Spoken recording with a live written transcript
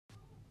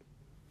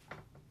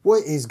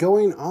What is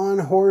going on,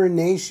 Horror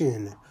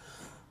Nation?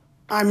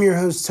 I'm your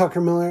host, Tucker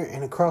Miller,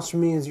 and across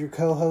from me is your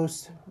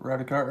co-host,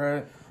 Rowdy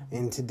Cartwright.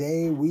 And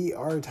today we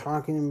are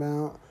talking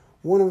about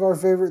one of our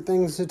favorite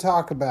things to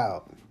talk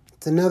about.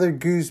 It's another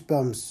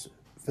Goosebumps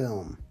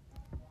film.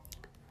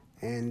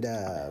 And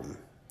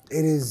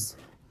it is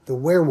The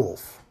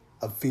Werewolf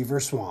of Fever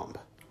Swamp.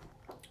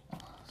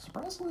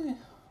 Surprisingly,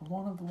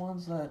 one of the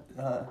ones that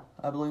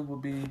I believe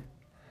would be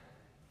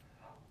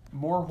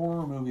more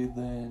horror movie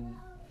than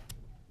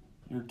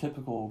your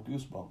typical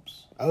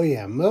Goosebumps. Oh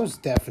yeah,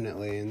 most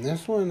definitely. And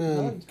this one...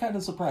 That kind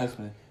of surprised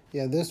me.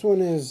 Yeah, this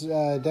one is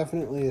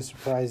definitely a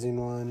surprising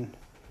one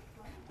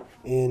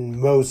in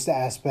most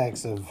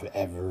aspects of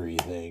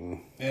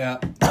everything. Yeah.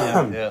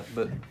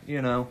 But,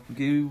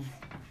 you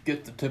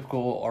get the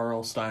typical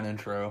R.L. Stine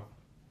intro.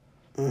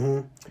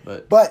 Mm-hmm.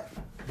 But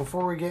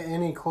before we get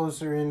any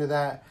closer into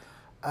that,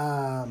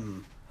 I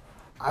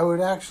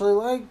would actually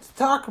like to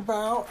talk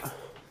about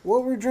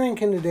what we're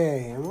drinking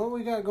today and what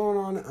we got going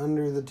on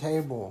under the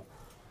table.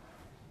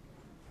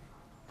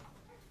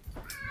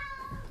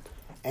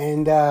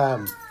 And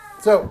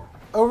so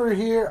over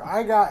here,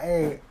 I got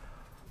a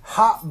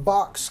Hot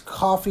Box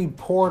Coffee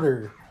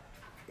Porter.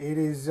 It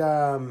is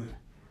a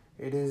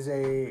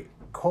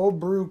cold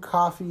brew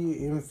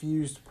coffee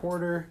infused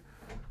porter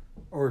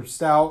or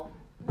stout,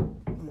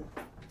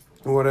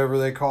 whatever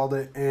they called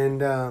it,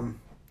 and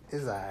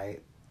it's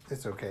alright.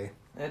 It's okay.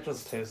 it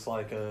just tastes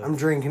like a I'm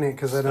drinking it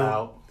because I don't.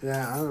 stout.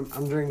 Yeah,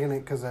 I'm drinking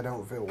it because I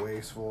don't feel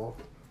wasteful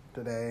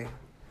today,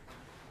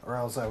 or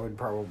else I would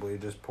probably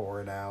just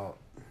pour it out.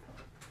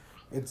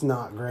 It's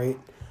not great.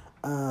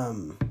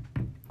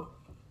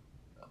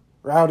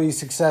 Rowdy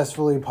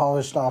successfully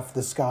polished off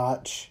the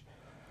scotch.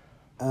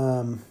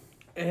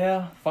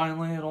 Yeah,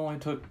 finally. It only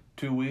took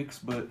 2 weeks,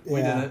 but we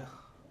Yeah. did it.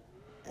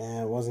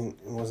 And it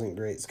wasn't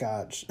great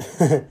scotch.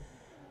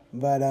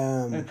 But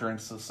It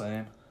drinks the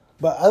same.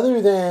 But other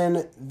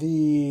than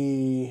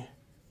the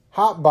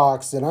hot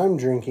box that I'm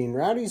drinking,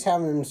 Rowdy's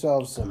having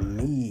himself some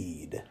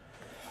mead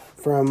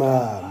from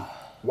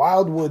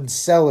Wildwood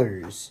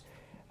Cellars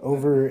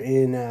over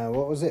in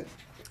what was it?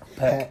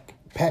 Peck,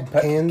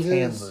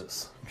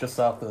 Kansas. Just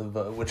south of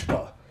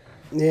Wichita.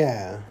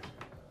 Yeah,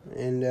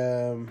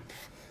 and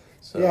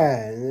So,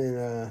 yeah, and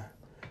then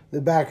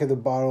the back of the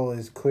bottle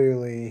is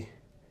clearly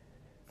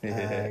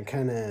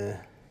kind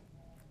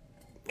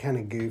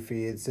of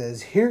goofy. It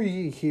says, "Hear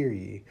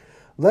ye,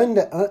 lend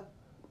a."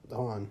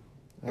 Hold on.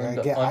 No.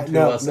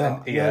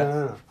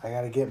 I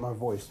gotta get my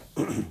voice.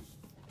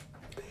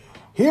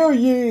 Hear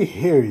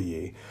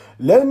ye,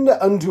 lend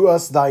unto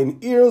us thine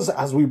ears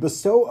as we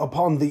bestow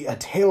upon thee a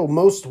tale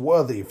most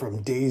worthy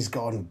from days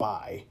gone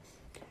by.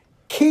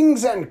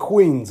 Kings and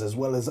queens, as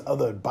well as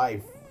other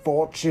by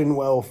fortune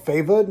well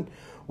favored,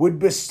 would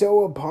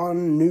bestow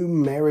upon new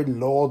married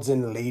lords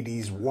and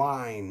ladies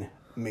wine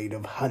made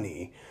of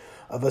honey,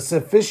 of a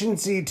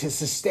sufficiency to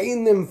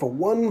sustain them for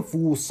one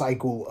full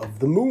cycle of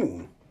the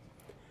moon.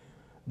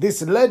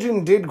 This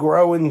legend did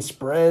grow and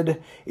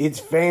spread its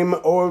fame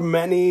o'er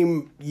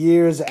many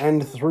years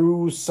and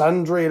through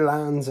sundry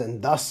lands,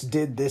 and thus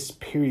did this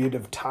period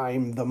of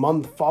time, the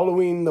month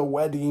following the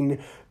wedding,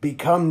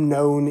 become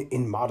known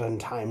in modern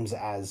times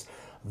as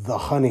the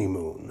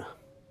honeymoon.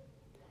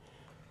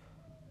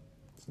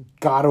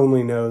 God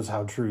only knows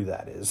how true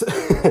that is.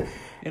 I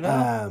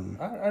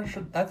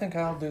think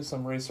I'll do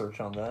some research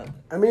on that.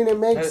 I mean, it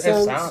makes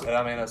sense.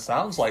 It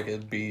sounds like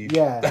it'd be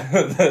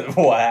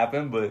what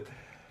happened, but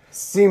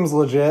seems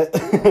legit.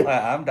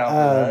 I'm down for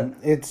that.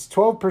 It's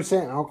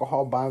 12%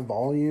 alcohol by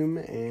volume,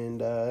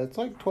 and it's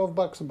like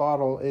 $12 a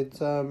bottle.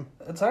 It's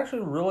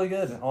actually really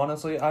good.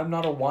 Honestly, I'm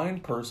not a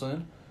wine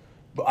person,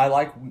 but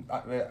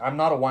I'm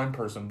not a wine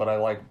person, but I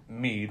like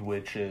mead,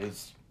 which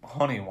is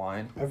honey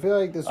wine. I feel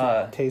like this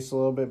would taste a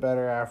little bit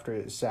better after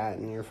it sat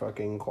in your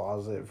fucking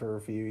closet for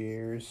a few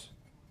years.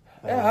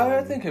 Yeah,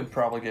 I think it'd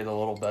probably get a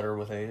little better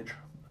with age.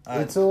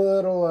 It's a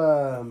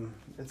little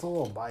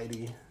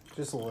bitey.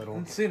 Just a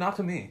little. See, not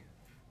to me.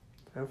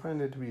 I find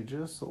it to be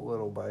just a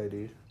little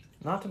bitey.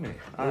 Not to me.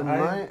 I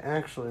might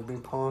actually be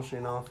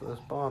polishing off this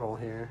bottle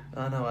here.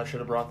 I know, I should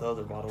have brought the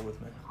other bottle with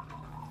me.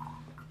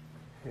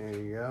 Here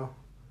you go.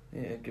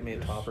 Yeah, give me a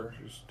topper.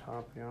 Just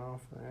top you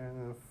off there.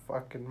 And the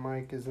fucking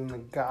mic is in the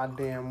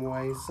goddamn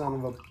way. Son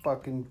of a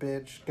fucking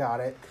bitch. Got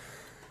it.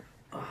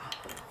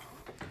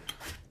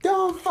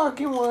 Don't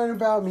fucking worry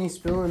about me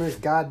spilling this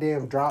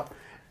goddamn drop.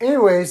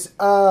 Anyways,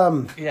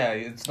 yeah,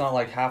 it's not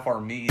like half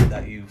our mead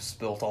that you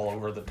spilt all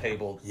over the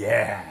table.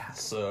 Yeah.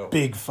 So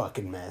big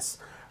fucking mess.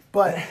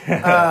 But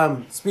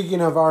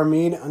speaking of our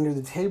mead under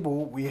the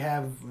table, we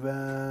have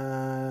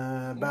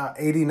about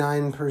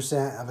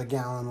 89% of a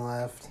gallon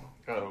left.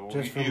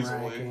 Just from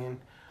easily.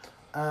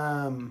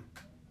 racking.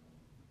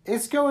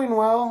 It's going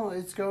well.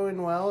 It's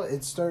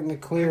starting to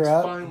clear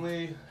up.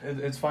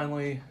 It's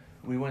finally.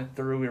 We went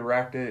through. We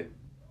racked it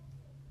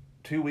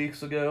 2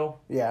 weeks ago.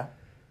 Yeah.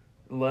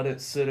 Let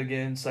it sit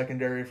again,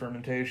 secondary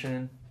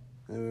fermentation.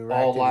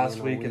 All last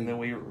week, and then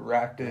we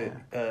racked it.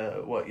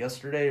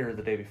 Yesterday or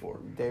the day before?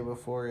 Day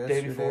before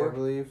yesterday, I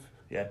believe.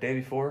 day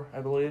before,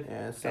 I believe.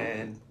 Yeah,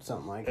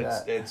 something like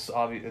it's, that. It's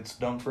obvious. It's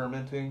done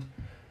fermenting.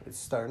 It's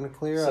starting to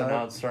clear up. So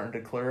now it's starting to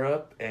clear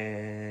up,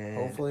 and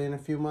hopefully in a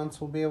few months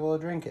we'll be able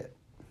to drink it.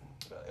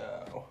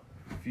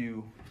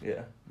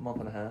 Month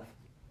and a half,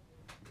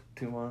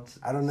 2 months.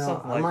 I don't know.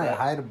 Something I like might that.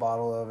 hide a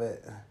bottle of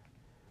it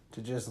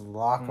to just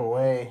lock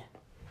away.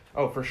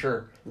 Oh, for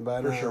sure.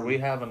 But, for sure. We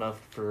have enough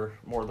for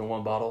more than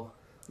one bottle.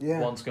 Yeah.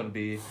 One's going to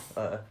be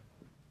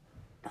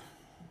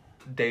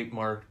date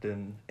marked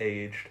and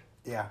aged.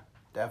 Yeah,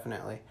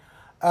 definitely.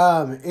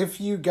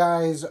 If you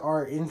guys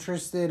are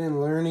interested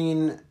in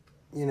learning,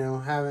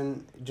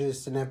 having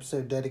just an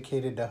episode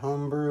dedicated to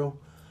homebrew,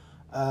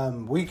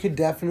 we could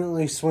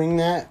definitely swing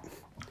that.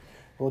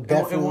 We'll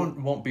definitely. It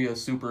won't be a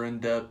super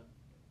in-depth.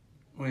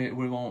 We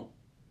won't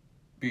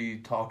be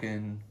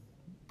talking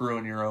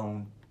brewing your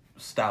own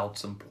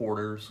stouts and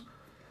porters.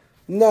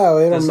 No,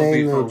 it'll This will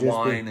mainly be for just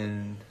wine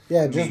and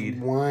just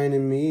mead. wine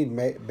and mead,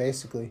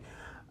 basically.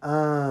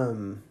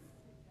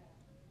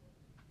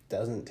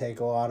 Doesn't take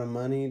a lot of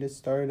money to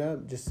start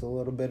up, just a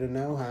little bit of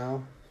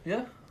know-how.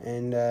 Yeah.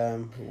 And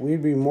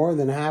we'd be more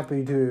than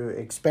happy to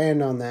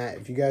expand on that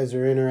if you guys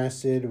are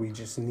interested. We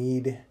just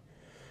need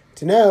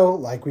to know,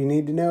 like we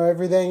need to know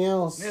everything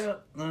else. Yeah.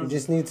 We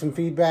just need some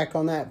feedback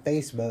on that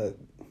Facebook.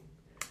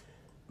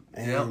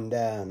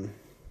 And,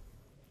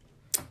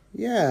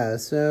 yeah,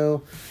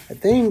 so I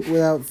think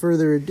without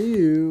further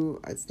ado,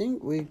 I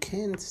think we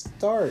can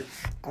start.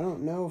 I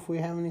don't know if we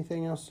have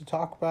anything else to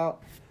talk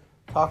about.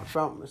 Talked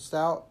about my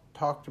stout.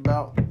 Talked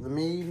about the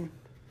mead.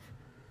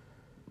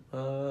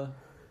 No.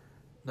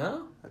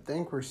 I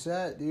think we're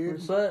set, dude. We're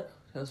set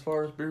as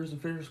far as beers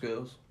and fears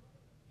goes.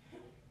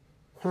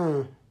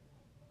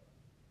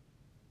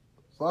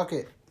 Fuck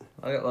it.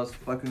 Let's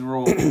fucking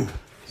roll.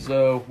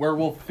 So,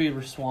 Werewolf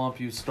Fever Swamp,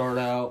 you start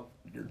out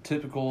your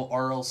typical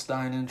R.L.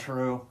 Stein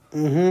intro.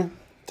 Mm-hmm.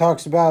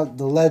 Talks about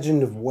the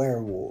legend of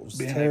werewolves.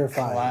 Being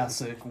terrifying. a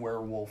classic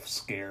werewolf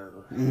scare.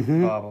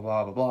 Mm-hmm. Blah, blah,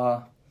 blah, blah,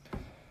 blah.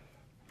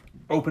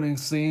 Opening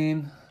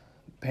scene,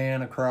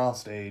 pan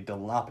across a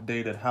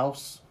dilapidated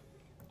house.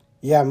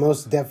 Yeah,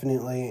 most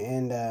definitely.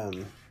 And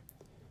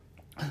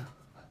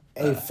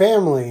a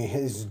family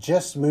is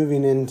just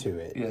moving into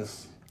it.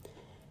 Yes.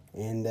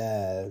 And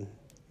the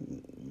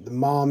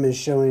mom is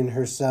showing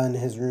her son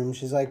his room.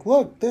 She's like,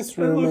 look, this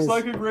room It looks is...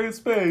 like a great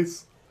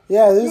space.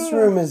 Yeah, this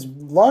room is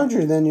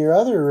larger than your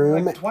other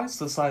room. Like twice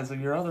the size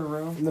of your other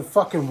room. And the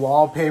fucking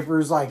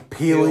wallpaper's like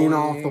peeling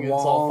off the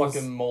walls. It's all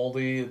fucking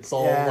moldy. It's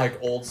all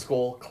like old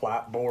school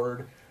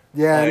clapboard.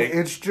 Yeah, like, and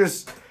it's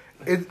just...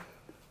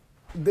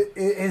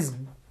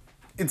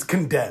 It's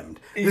condemned.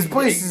 This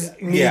place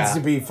needs to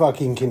be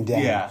fucking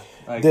condemned. Yeah.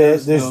 Like,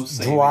 There's no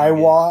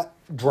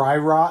dry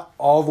rot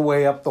all the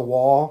way up the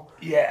wall.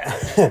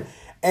 Yeah.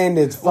 And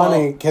it's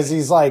funny because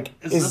he's like,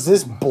 is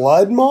this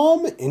blood,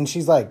 Mom? And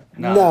she's like,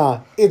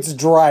 nah, it's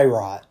dry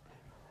rot.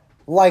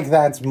 Like,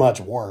 that's much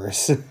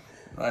worse.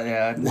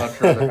 Yeah, I'd much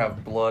rather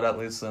have blood at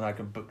least than I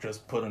could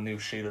just put a new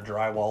sheet of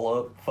drywall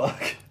up.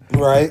 Fuck.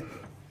 Right?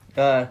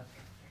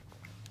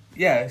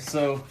 Yeah,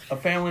 so a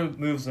family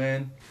moves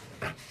in.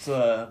 It's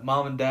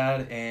mom and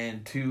dad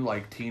and two,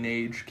 like,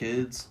 teenage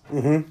kids.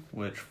 Mm-hmm.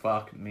 Which,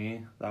 fuck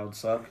me, that would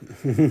suck.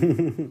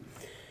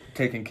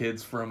 Taking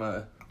kids from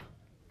a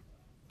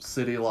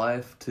city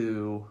life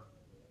to...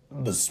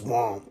 the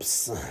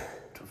swamps.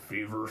 To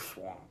Fever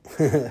Swamp.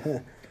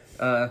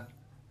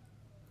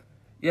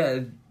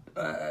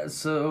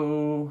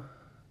 So...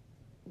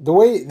 The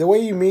way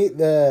you meet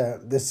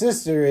the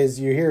sister is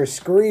you hear a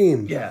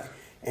scream. Yeah.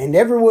 And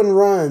everyone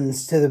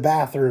runs to the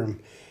bathroom.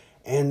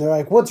 And they're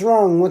like, what's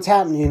wrong? What's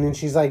happening? And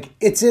she's like,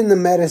 it's in the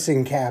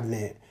medicine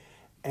cabinet.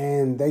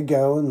 And they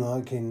go and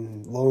look,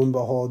 and lo and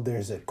behold,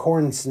 there's a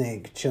corn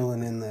snake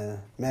chilling in the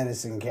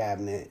medicine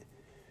cabinet.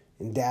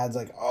 And Dad's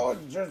like, oh,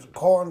 it's just a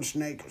corn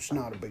snake. It's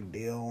not a big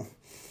deal.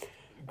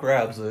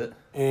 Grabs it.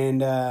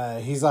 And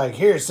he's like,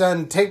 here,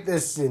 son, take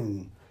this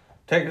and...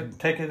 Take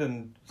it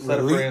and set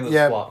it free in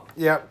the swamp.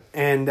 Yep.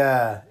 And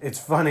it's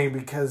funny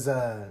because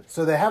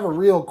so they have a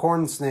real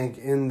corn snake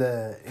in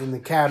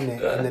the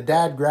cabinet, and the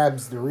dad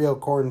grabs the real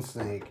corn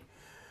snake.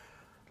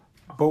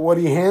 But what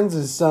he hands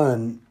his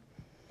son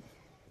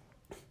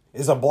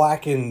is a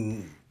black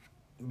and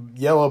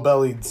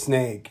yellow-bellied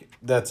snake.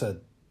 That's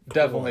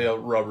definitely a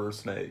rubber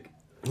snake.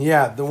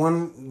 Yeah, the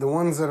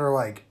ones that are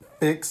like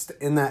fixed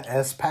in that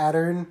S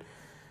pattern,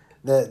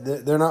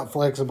 that they're not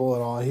flexible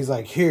at all. He's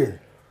like,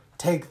 here,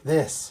 take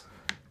this.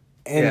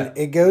 And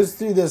it goes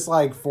through this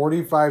like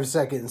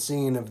 45-second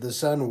scene of the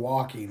son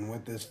walking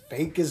with this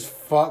fake as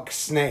fuck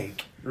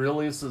snake.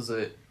 Releases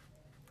it.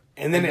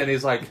 And then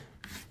he's like,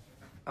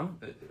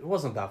 it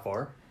wasn't that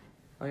far.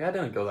 Like, I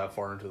didn't go that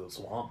far into the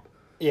swamp.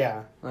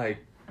 Yeah.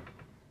 Like,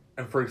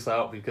 and freaks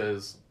out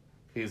because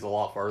he's a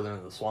lot farther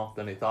in the swamp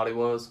than he thought he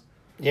was.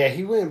 Yeah,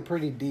 he went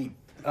pretty deep.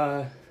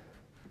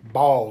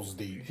 Balls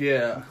deep.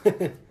 Yeah.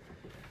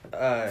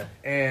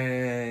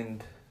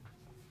 And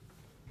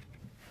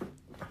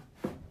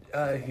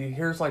he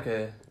hears like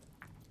a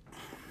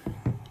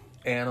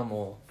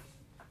animal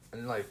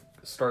and like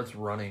starts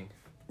running.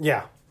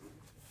 Yeah.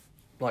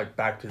 like,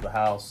 back to the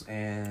house,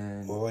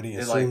 and... Well, what he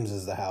it, assumes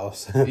is the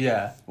house.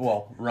 Yeah,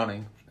 well,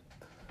 running.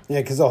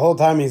 Yeah, because the whole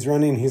time he's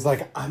running, he's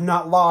like, I'm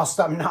not lost,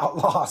 I'm not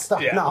lost,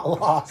 I'm not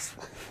lost.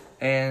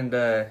 And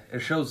it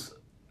shows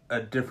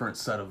a different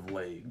set of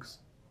legs.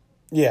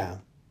 Yeah.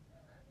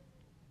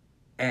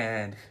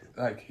 And,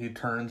 like, he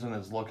turns and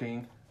is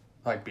looking,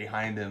 like,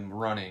 behind him,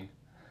 running.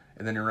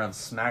 And then he runs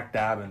smack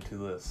dab into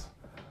this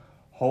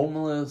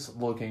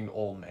homeless-looking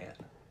old man.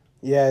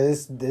 Yeah,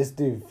 this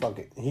dude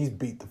he's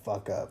beat the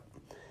fuck up.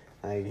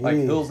 Like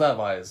Hills Have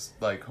Eyes,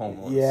 like,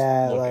 homeless.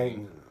 Yeah,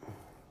 looking.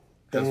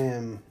 like,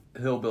 damn.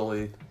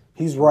 Hillbilly.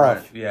 He's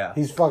rough. Right, yeah.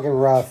 He's fucking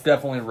rough.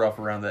 Definitely rough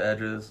around the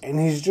edges. And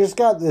he's just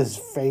got this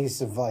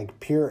face of, like,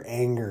 pure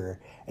anger.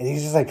 And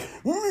he's just like...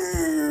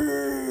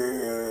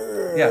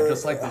 Yeah,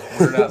 just like this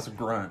weird-ass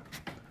grunt.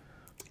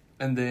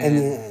 And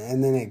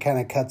then it kind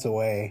of cuts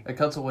away. It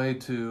cuts away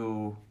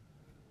to...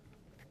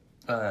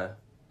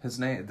 his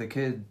name... The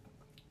kid...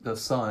 The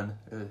son...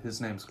 his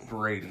name's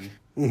Grady.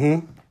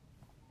 Mm-hmm.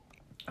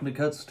 And it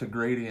cuts to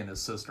Grady and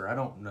his sister. I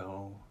don't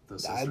know the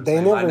sister's name.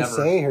 They never never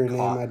say her name,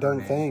 caught I her don't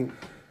name. think.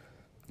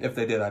 If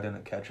they did, I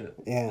didn't catch it.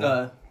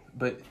 Yeah.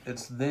 But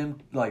it's them,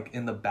 like,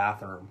 in the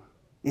bathroom,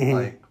 Mm-hmm.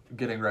 like,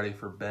 getting ready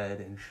for bed,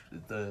 and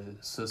the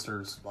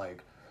sister's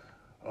like,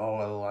 oh,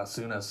 well, as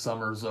soon as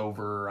summer's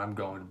over, I'm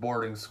going to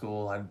boarding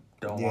school, I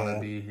don't want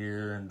to be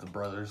here, and the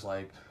brother's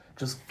like,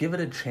 just give it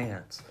a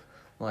chance.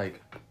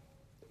 Like,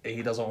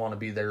 he doesn't want to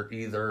be there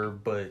either,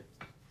 but,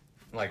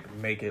 like,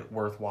 make it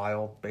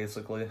worthwhile,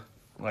 basically.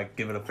 Like,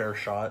 give it a fair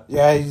shot.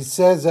 Yeah, he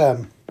says,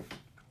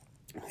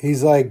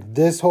 he's like,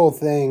 this whole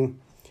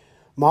thing,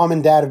 Mom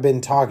and Dad have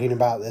been talking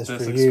about this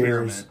for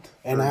years,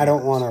 and I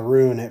don't want to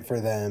ruin it for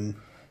them.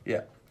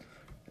 Yeah.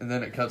 And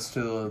then it cuts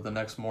to the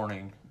next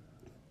morning,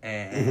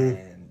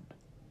 and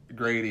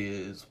Grady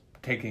is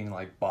taking,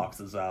 like,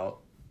 boxes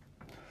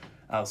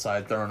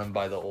outside, throwing them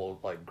by the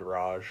old, like,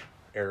 garage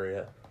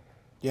area.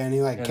 Yeah, and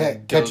he, like,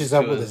 And catches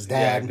up with his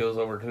dad. Yeah, goes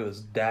over to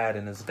his dad,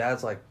 and his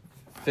dad's, like,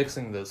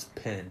 fixing this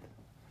pin.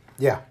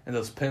 Yeah. And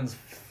this pin's,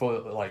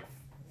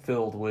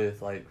 filled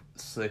with, like,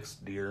 6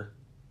 deer.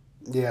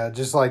 Yeah,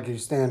 just like your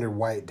standard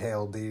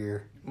white-tailed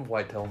deer.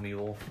 White-tail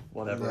mule,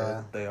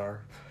 whatever they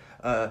are.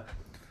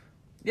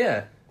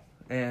 Yeah.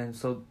 And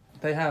so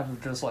they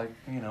have just, like,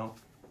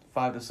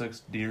 5 to 6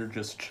 deer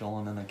just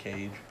chilling in a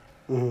cage.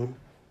 Mm-hmm.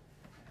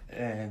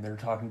 And they're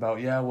talking about,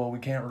 we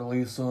can't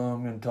release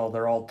them until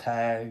they're all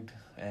tagged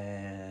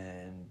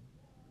and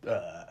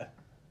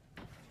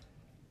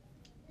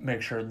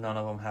make sure none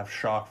of them have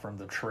shock from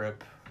the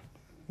trip.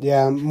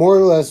 Yeah, more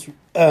or less,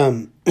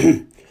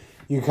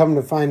 you come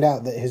to find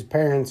out that his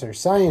parents are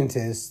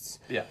scientists.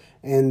 Yeah.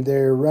 And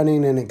they're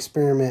running an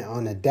experiment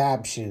on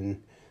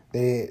adaptation.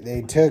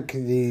 They took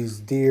these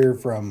deer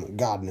from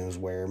God knows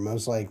where,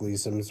 most likely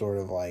some sort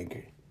of,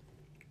 like,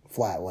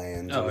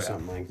 flatlands or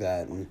something like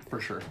that. And, for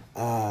sure.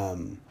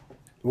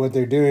 what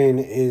they're doing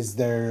is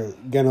they're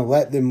going to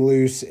let them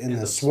loose in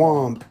the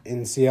swamp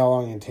and see how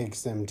long it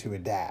takes them to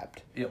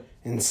adapt. Yep.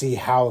 And see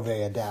how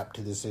they adapt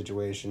to the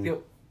situation.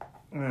 Yep.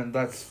 And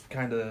that's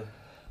kind of...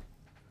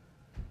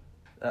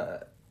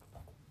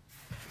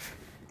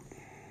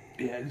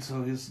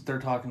 so they're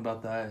talking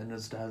about that, and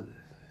his dad...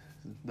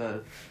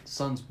 The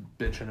son's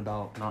bitching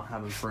about not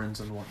having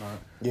friends and whatnot.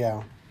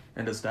 Yeah.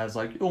 And his dad's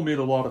like, you'll meet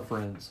a lot of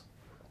friends.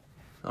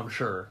 I'm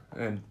sure.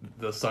 And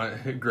the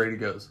son, Grady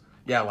goes,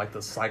 yeah, like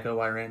the psycho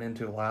I ran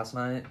into last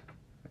night.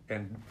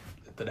 And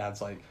the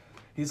dad's like,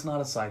 he's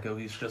not a psycho,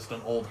 he's just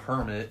an old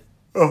hermit.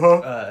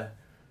 Uh-huh.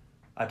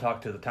 I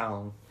talked to the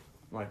town,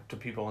 like, to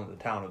people in the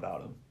town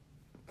about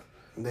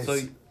him.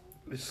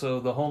 So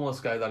the homeless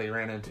guy that he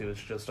ran into is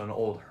just an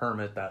old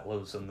hermit that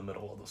lives in the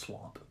middle of the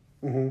swamp.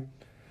 Mm-hmm.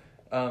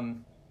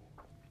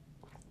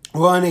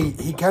 Well, and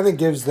he kind of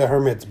gives the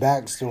hermit's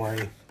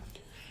backstory.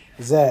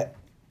 Is that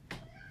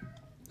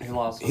he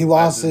lost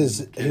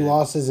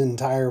his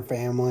entire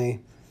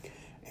family,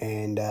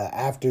 and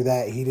after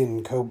that he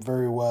didn't cope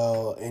very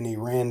well, and he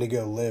ran to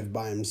go live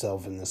by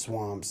himself in the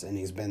swamps, and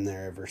he's been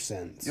there ever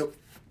since. Yep.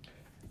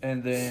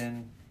 And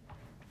then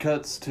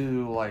cuts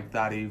to, like,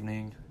 that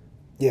evening.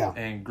 Yeah.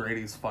 And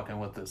Grady's fucking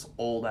with this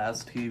old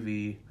ass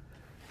TV,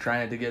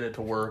 trying to get it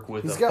to work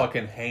with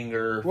fucking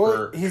hanger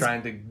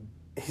trying to.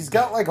 He's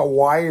got, like, a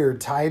wire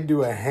tied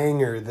to a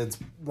hanger that's,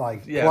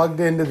 like,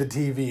 plugged into the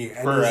TV.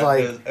 And for he's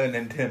like an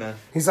antenna.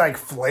 He's, like,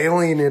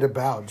 flailing it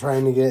about,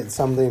 trying to get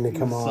something to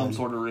come on. Some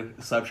sort of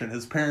reception.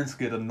 His parents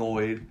get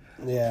annoyed.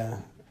 Yeah.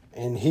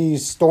 And he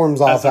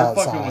storms off they're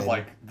outside. Fucking with,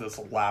 like, this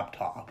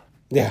laptop.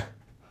 Yeah.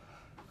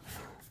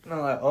 And I'm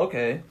like,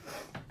 okay.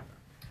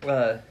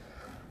 Yeah,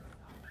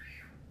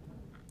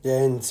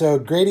 and so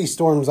Grady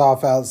storms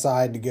off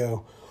outside to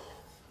go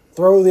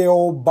throw the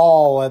old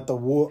ball at the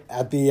wall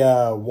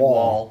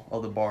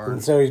of the barn.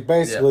 And so he's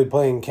basically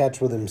playing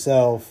catch with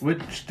himself.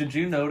 Which, did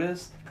you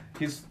notice?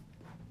 He's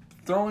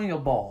throwing a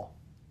ball,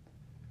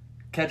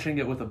 catching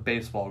it with a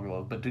baseball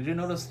glove. But did you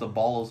notice the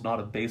ball is not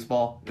a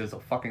baseball? It is a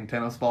fucking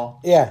tennis ball?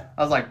 Yeah.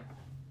 I was like...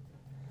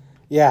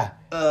 Yeah.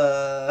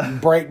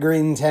 Bright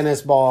green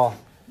tennis ball.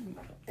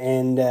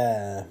 And,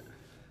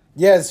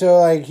 Yeah, so,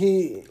 like,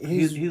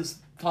 he's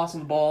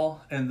tossing the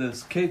ball, and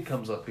this kid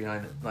comes up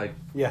behind it, like,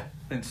 yeah.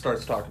 and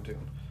starts talking to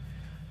him.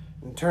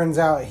 It turns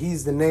out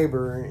he's the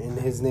neighbor, and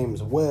his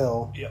name's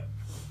Will. Yep.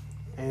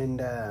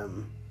 And,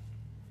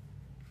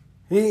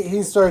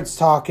 he starts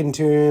talking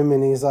to him,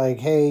 and he's like,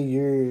 hey,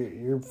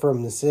 you're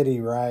from the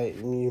city, right?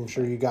 I'm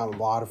sure you got a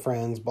lot of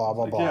friends, blah,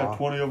 blah, blah. Yeah,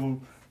 20 of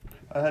them.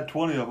 I had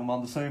 20 of them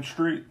on the same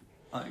street.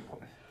 Like,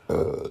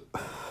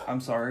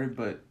 I'm sorry,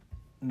 but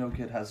no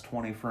kid has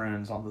 20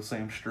 friends on the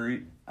same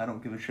street. I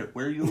don't give a shit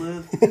where you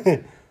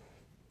live.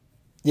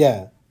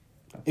 Yeah.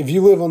 If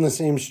you live on the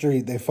same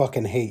street, they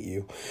fucking hate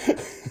you.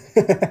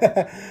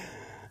 Except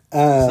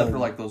for,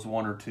 like, those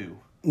one or two.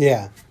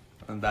 Yeah.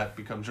 And that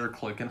becomes your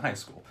clique in high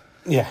school.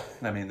 Yeah.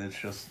 I mean, it's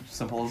just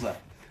simple as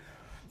that.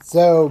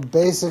 So,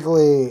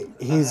 basically,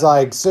 he's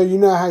like, so you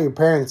know how your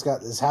parents got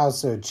this house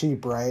so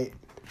cheap, right?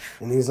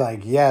 And he's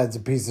like, yeah, it's a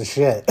piece of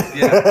shit.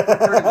 Yeah,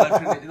 pretty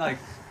much. Like,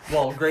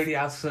 well, Grady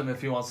asks him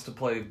if he wants to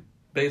play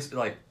catch.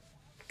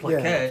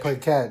 Play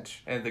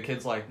catch. And the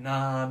kid's like,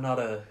 nah, I'm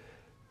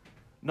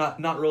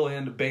not really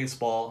into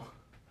baseball.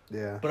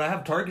 Yeah. But I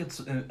have targets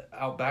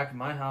out back in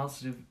my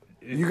house.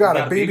 You got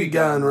a BB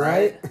gun,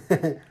 right?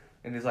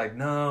 And he's like,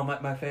 no,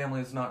 my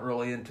family's not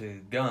really into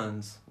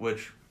guns,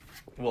 which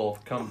will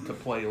come to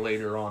play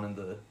later on in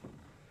the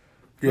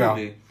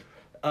movie.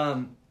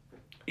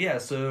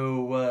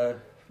 So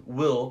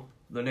Will,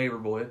 the neighbor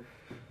boy,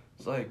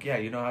 is like, yeah,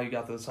 you know how you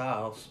got this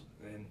house?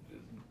 And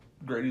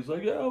Grady's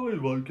like, yeah,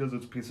 well, because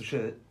it's a piece of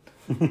shit.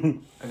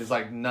 And he's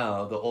like,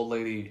 no, the old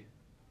lady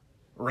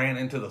ran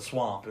into the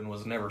swamp and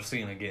was never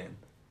seen again.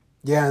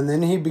 Yeah, and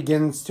then he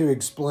begins to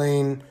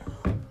explain...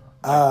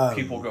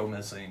 people go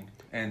missing,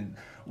 and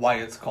why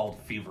it's called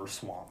Fever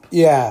Swamp.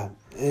 Yeah,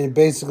 and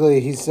basically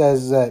he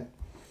says that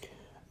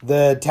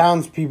the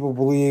townspeople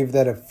believe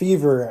that a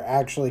fever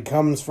actually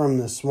comes from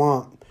the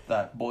swamp.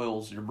 That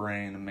boils your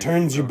brain and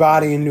turns your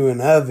body into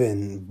an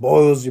oven,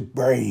 boils your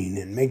brain,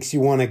 and makes you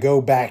want to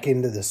go back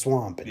into the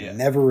swamp and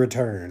never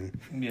return.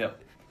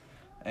 Yep.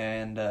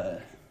 And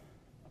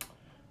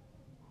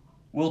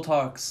Will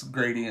talks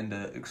Grady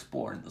into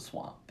exploring the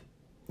swamp.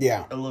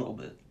 Yeah. A little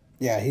bit.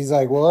 Yeah, he's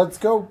like, well, let's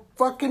go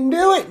fucking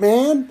do it,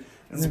 man.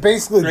 It's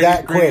basically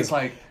that quick.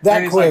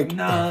 Grady's like,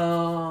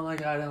 no,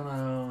 like, I don't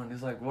know. And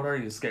he's like, what are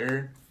you,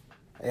 scared?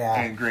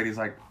 Yeah. And Grady's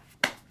like,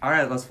 all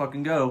right, let's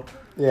fucking go.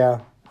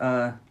 Yeah.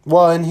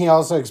 Well, and he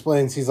also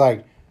explains, he's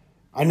like,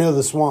 I know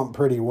the swamp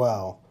pretty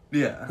well.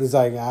 Yeah. He's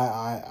like,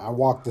 I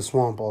walk the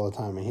swamp all the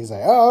time. And he's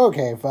like, oh,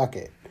 okay, fuck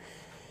it.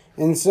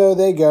 And so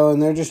they go,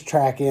 and they're just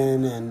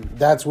tracking, and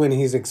that's when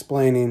he's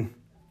explaining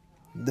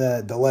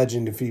the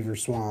legend of Fever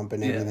Swamp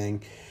and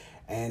everything.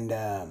 And,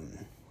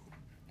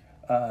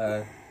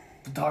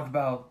 talk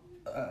about,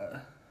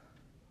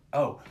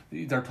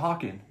 they're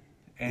talking,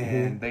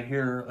 and they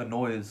hear a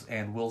noise,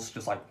 and Will's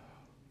just like,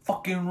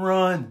 fucking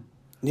run.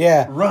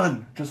 Yeah.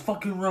 Run. Just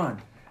fucking run.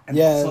 And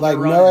yeah, so like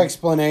no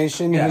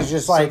explanation. Yeah. He's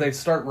just like... So they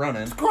start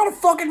running. Just gotta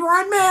fucking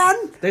run,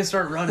 man! They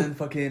start running,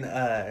 fucking,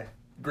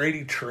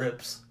 Grady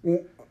trips.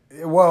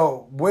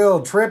 Well,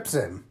 Will trips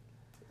him.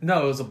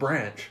 No, it was a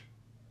branch.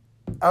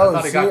 Oh, I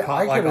thought he got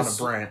caught like on a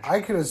branch.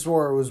 I could have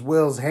swore it was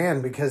Will's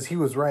hand because he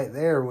was right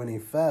there when he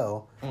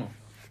fell.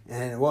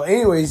 And, well,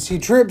 anyways, he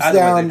trips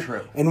down,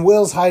 and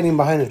Will's hiding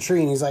behind a tree,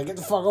 and he's like, get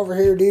the fuck over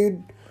here,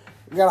 dude.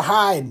 We gotta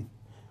hide.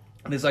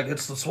 And he's like,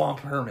 it's the swamp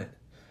hermit.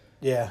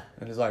 Yeah.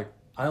 And he's like,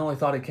 I only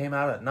thought he came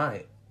out at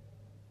night.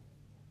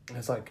 And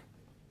it's like,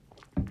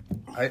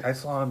 I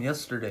saw him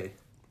yesterday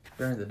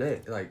during the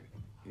day. Like,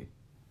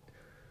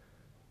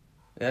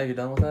 yeah, you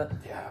done with that?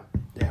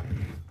 Yeah.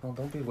 Well,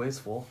 don't be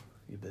wasteful,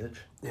 you bitch.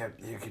 Yeah,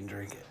 you can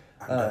drink it.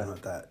 I'm done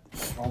with that.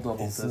 I'll double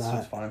this,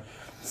 it's fine.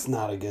 It's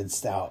not a good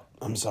stout.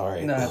 I'm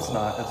sorry. No, it's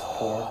not. It's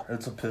poor.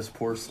 It's a piss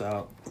poor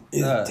stout.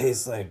 It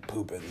tastes like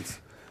poopins.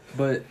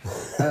 But,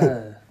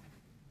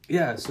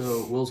 yeah,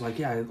 so Will's like,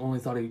 yeah, I only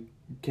thought he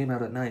came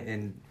out at night,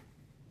 and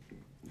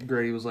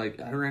Grady was like,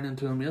 I ran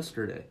into him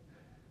yesterday.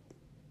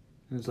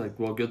 And it's like,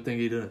 well, good thing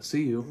he didn't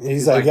see you.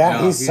 He's like, yeah,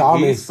 no, he saw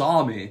me. He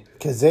saw me.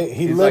 Because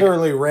he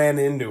literally ran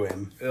into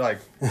him. Like,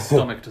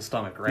 stomach to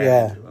stomach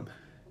ran into him.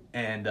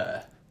 And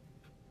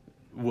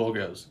Will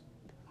goes,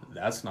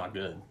 that's not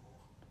good.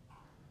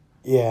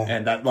 Yeah.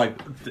 And that, like,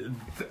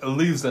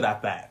 leaves it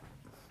at that.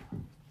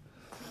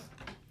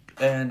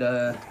 And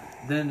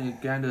then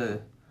it kind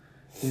of...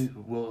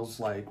 Will's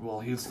like, well,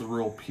 he's the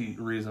real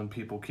reason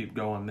people keep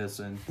going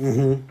missing.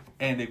 Mm-hmm.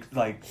 And it,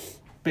 like,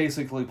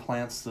 basically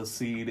plants the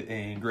seed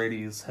in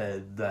Grady's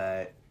head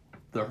that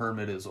the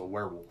hermit is a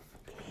werewolf.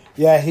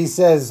 Yeah, he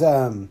says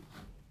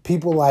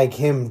people like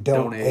him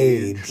don't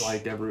age.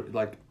 Like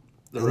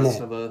the rest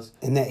of us.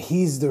 And that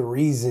he's the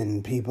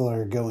reason people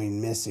are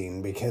going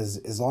missing, because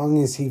as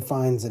long as he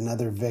finds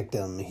another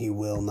victim, he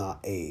will not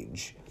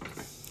age.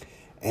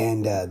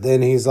 And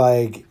then he's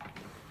like,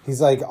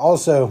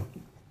 also...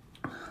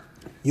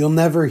 You'll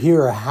never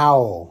hear a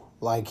howl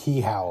like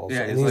he howls.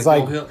 Yeah, and he's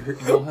like, you'll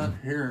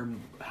hear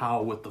him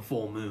howl with the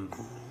full moon.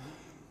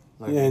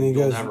 Like, yeah, and he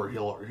goes, never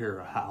hear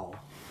a howl.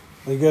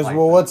 He goes, like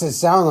well, what's it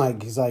sound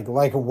like? He's like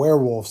a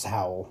werewolf's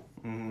howl.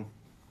 Mm-hmm.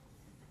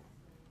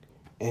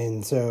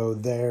 And so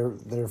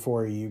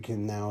therefore you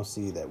can now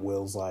see that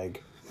Will's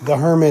like, the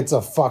hermit's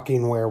a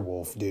fucking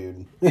werewolf,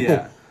 dude.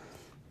 Yeah.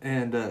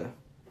 And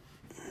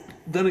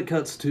then it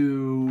cuts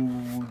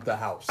to the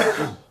house.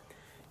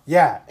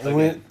 Yeah,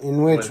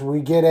 in which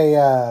we get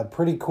a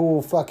pretty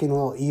cool fucking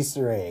little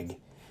Easter egg.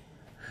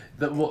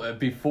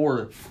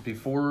 Before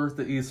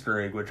the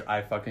Easter egg, which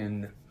I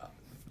fucking...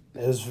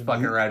 It was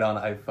fucking right on.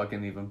 I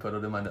fucking even put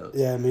it in my notes.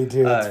 Yeah, me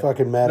too. It's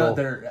fucking metal. No,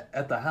 they're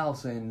at the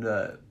house and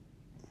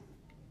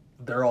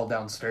they're all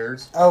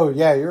downstairs. Oh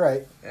yeah, you're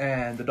right.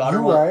 And the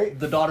daughter,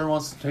 the daughter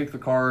wants to take the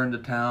car into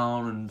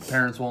town, and the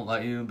parents won't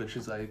let you. But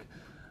she's like,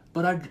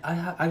 "But I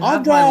have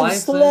my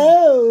license.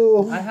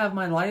 Slow. I have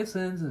my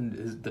license."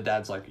 And the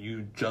dad's like,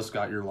 "You just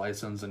got your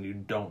license, and you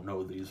don't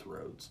know these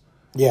roads."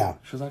 Yeah.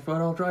 She's like, "But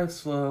I'll drive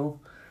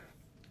slow."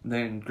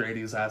 Then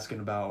Grady's asking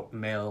about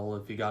mail,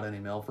 if he got any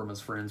mail from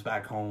his friends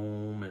back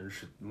home, and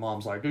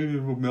Mom's like,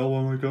 mail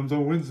only comes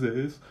on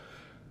Wednesdays.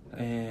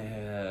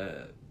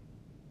 And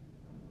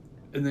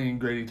then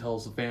Grady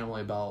tells the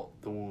family about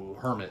the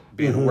hermit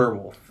being a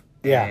werewolf.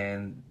 Yeah.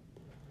 And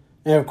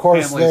of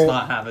course, family's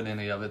not having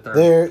any of it.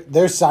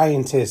 They're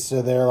scientists,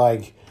 so they're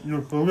like,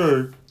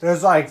 okay.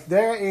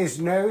 There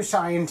is no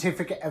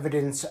scientific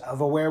evidence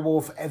of a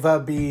werewolf ever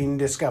being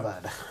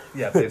discovered.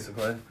 Yeah,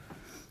 basically.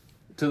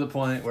 To the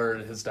point where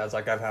his dad's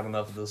like, I've had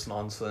enough of this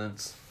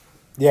nonsense.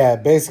 Yeah,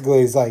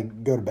 basically he's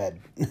like, go to bed.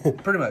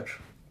 Pretty much.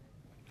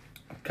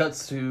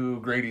 Cuts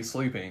to Grady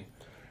sleeping.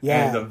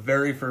 Yeah. And the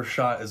very first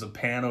shot is a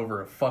pan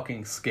over a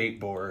fucking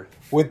skateboard.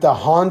 With the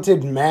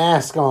haunted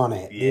mask on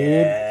it, dude.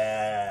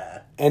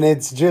 Yeah. And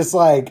it's just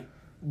like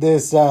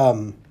this,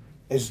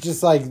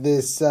 just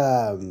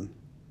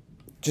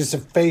a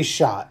face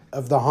shot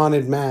of the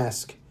haunted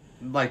mask.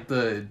 Like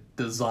the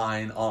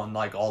design on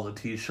like all the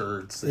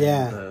t-shirts and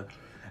the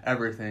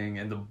everything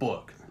in the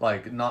book.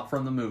 Like not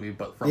from the movie,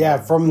 but from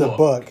the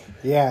book.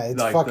 Yeah, it's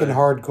like fucking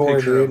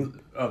hardcore, dude.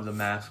 Of the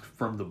mask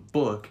from the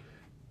book.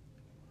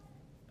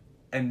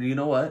 And you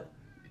know what?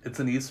 It's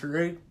an Easter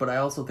egg, but I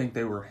also think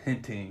they were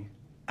hinting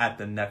at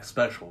the next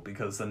special,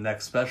 because the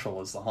next special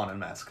is the Haunted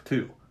Mask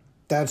 2.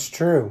 That's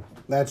true.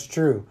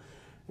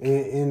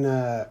 In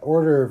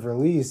order of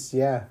release,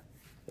 yeah.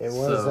 It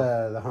was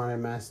the Haunted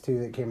Mask 2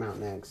 that came out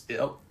next.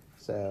 Yep.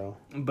 So.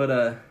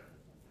 But,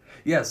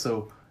 yeah,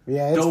 so...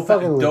 Yeah, it's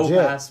fucking legit.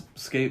 Dope-ass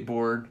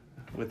skateboard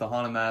with the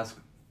Haunted Mask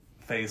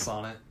face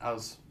on it. I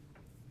was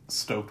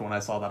stoked when I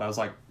saw that. I was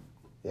like,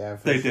 yeah,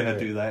 they didn't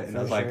do that. And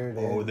I was like,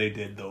 oh, they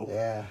did, though.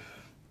 Yeah.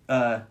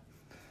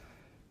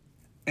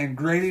 And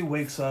Grady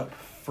wakes up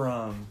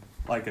from,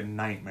 like, a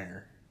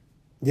nightmare.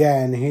 Yeah,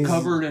 and he's...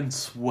 covered in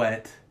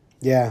sweat.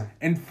 Yeah.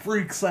 And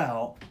freaks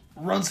out.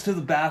 Runs to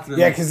the bathroom.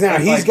 Yeah, because now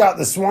he's got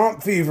the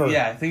swamp fever.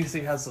 Yeah, thinks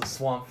he has the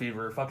swamp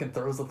fever. Fucking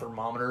throws the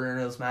thermometer in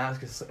his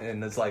mask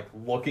and is like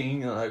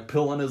looking, like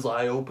peeling his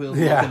eye open,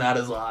 looking at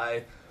his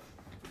eye.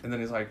 And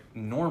then he's like,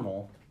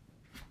 normal.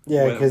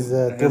 Yeah, because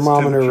the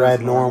thermometer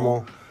read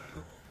normal.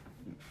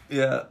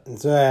 Yeah. And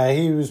so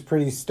he was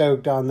pretty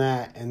stoked on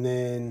that. And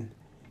then...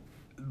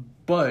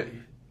 But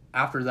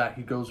after that,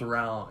 he goes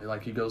around,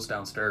 like he goes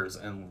downstairs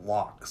and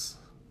locks.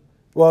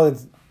 Well,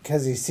 it's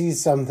because he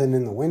sees something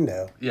in the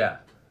window. Yeah.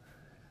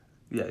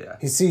 Yeah.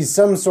 He sees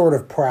some sort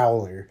of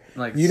prowler.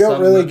 Like you don't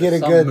really get a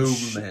good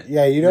movement.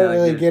 you don't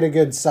really get a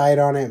good sight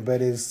on it,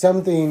 but it's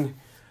something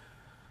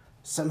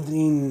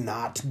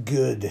not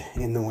good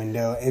in the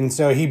window, and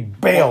so he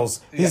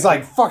bails. He's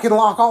like, "Fucking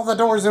lock all the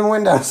doors and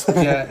windows."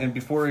 Yeah, and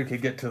before he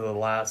could get to the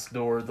last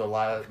door,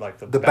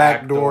 the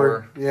back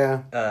door,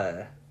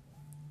 yeah,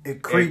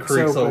 it creaks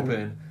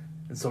open.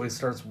 And so he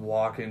starts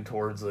walking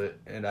towards it,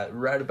 and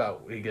right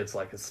about he gets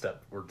like a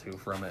step or two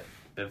from it,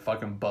 it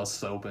fucking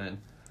busts open.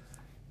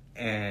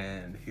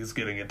 And he's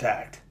getting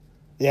attacked.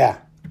 Yeah.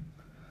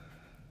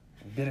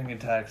 Getting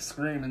attacked,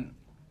 screaming,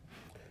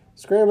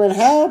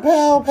 help,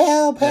 help,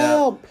 help,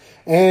 help.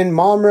 And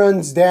Mom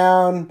runs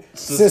down,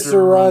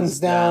 sister runs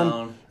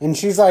down. And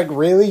she's like,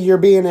 really? You're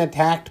being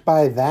attacked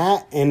by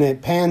that? And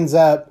it pans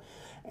up,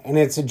 and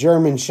it's a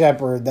German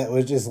Shepherd that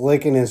was just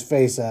licking his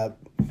face up.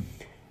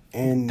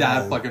 And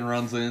Dad fucking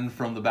runs in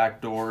from the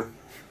back door.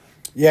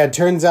 Yeah, it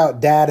turns out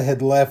Dad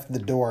had left the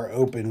door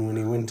open when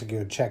he went to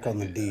go check on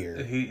the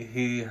deer.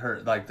 He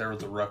heard, like, there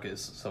was a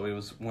ruckus, so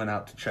he went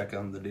out to check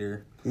on the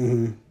deer.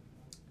 Mm-hmm.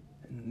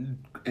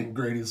 And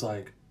Grady's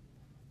like,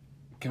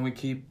 can we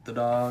keep the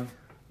dog?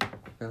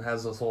 And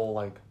has this whole,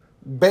 like...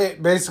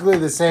 Basically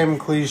the same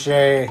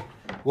cliche.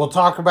 We'll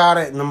talk about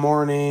it in the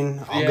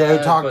morning. I'll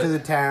go talk to the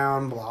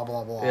town, blah,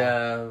 blah, blah.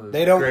 Yeah.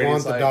 They don't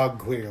want the dog,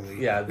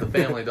 clearly. Yeah, the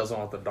family doesn't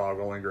want the dog.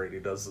 Only Grady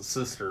does. The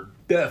sister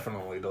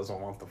definitely doesn't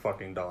want the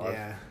fucking dog.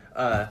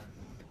 Yeah.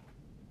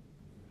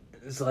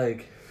 It's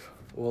like,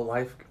 well,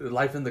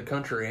 life in the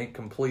country ain't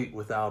complete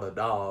without a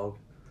dog.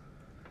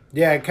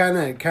 Yeah, it kind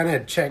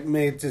of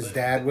checkmates his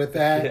dad with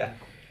that. Yeah.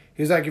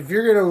 He's like, if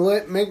you're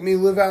going to make me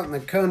live out in the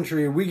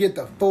country, we get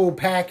the full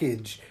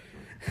package.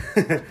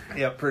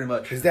 Yeah, pretty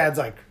much. His dad's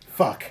like,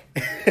 fuck.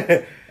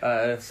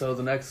 So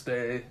the next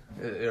day,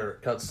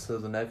 it cuts to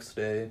the next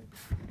day,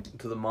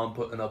 to the mom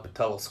putting up a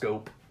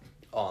telescope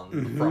on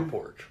the front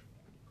porch.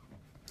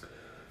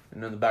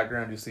 And in the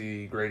background, you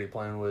see Grady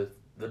playing with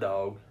the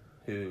dog,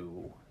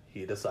 who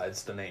he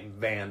decides to name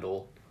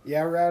Vandal.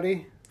 Yeah,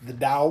 Rowdy? The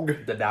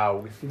dog. The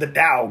dog. The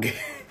dog.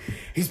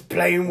 He's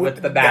playing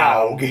with the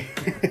dog.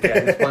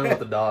 Yeah, he's playing with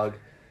the dog,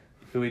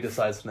 who he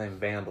decides to name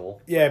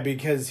Vandal. Yeah,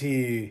 because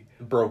he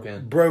broke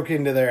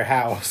into their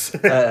house.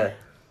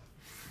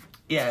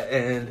 Yeah,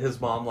 and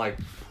his mom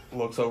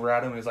looks over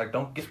at him and he's like,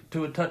 "Don't get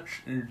too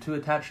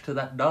attached to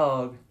that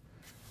dog.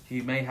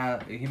 He may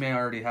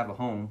already have a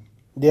home."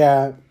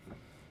 Yeah.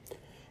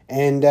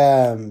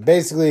 And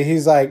basically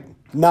he's like,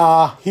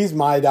 "Nah, he's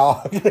my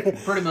dog."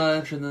 Pretty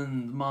much. And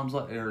then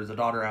the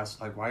daughter asks,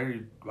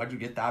 why'd you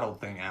get that old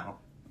thing out?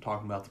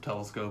 Talking about the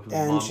telescope. And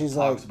the mom she's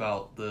talks like,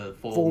 about the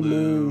full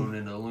moon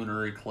and the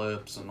lunar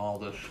eclipse and all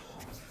this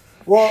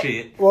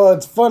shit. Well,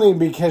 it's funny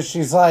because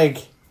she's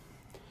like,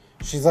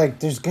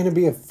 there's going to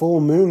be a full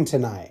moon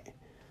tonight.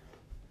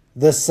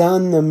 The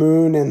sun, the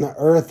moon, and the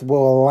earth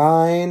will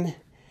align,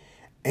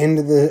 and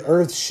the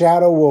earth's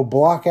shadow will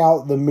block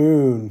out the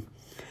moon.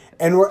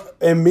 And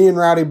me and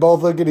Rowdy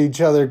both look at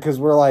each other because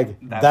we're like,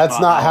 that's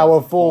not how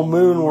a full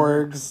moon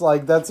works.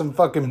 Like, that's some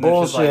fucking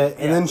bullshit.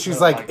 And then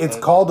she's like, it's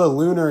called a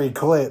lunar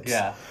eclipse.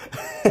 Yeah.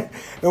 And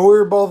we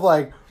were both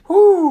like,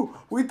 whoo,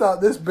 we thought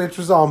this bitch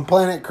was on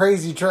Planet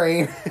Crazy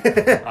Train.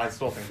 I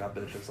still think that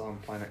bitch is on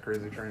Planet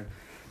Crazy Train.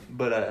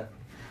 But,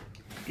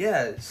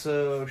 yeah,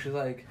 so she's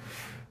like,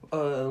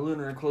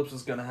 lunar eclipse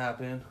is gonna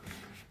happen.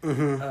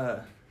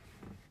 Mm-hmm.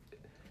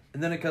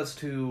 And then it cuts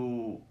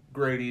to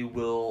Grady,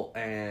 Will,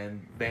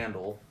 and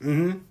Vandal,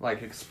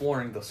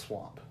 exploring the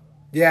swamp.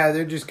 Yeah,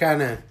 they're just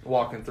kind of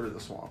walking through the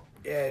swamp.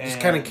 Yeah,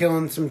 just kind of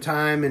killing some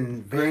time.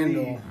 And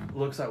Vandal Grady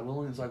looks at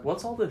Will and he's like,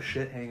 "What's all this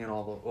shit hanging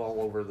all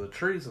over the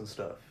trees and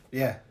stuff?"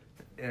 Yeah,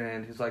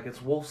 and he's like,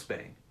 "It's Wolf's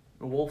Bane."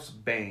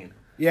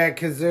 Yeah,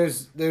 because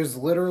there's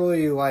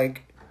literally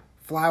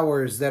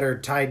flowers that are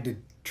tied to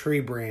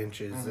tree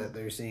branches that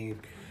they're seeing,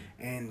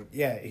 and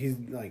yeah, he's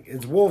like,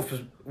 it's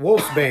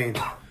Wolf's Bane.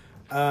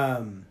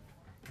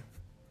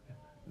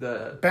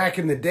 Back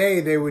in the day,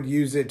 they would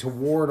use it to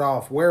ward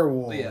off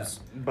werewolves. Yeah,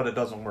 but it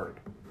doesn't work.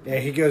 Yeah,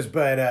 he goes,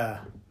 but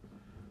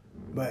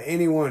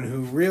anyone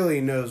who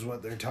really knows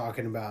what they're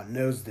talking about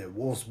knows that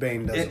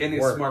Wolfsbane doesn't work. Any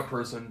smart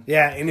person.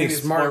 Yeah, any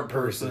smart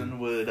person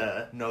would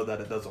know that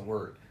it doesn't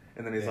work.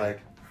 And then he's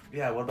like,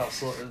 "Yeah, what about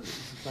so?"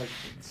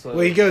 Well,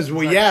 he goes,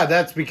 "Well, yeah,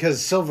 that's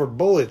because silver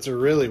bullets are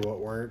really what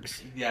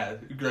works." Yeah,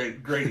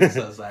 Grady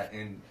says that,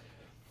 and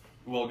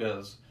Will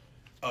goes,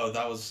 "Oh,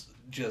 that was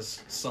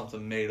just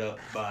something made up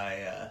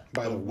by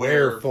the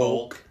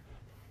werefolk."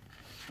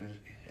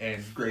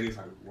 And Grady's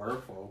like,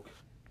 "Werefolk?"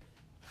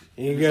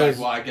 He goes,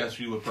 "Well, I guess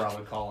you would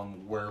probably call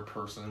them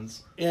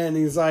werepersons." And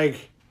he's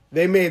like,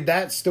 they made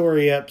that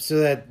story up so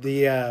that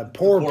the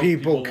poor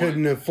people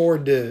couldn't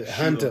afford to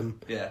hunt them.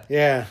 Yeah.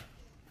 Yeah.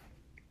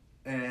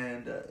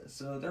 And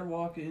so they're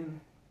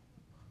walking.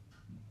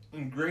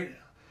 And Grady,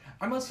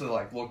 I must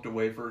have looked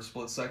away for a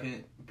split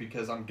second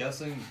because I'm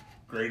guessing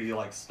Grady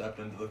stepped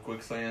into the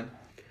quicksand.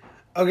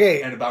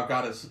 Okay. And about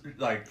got his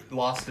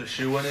lost his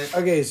shoe in it.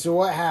 Okay, so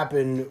what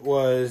happened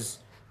was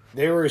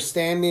they were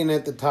standing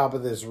at the top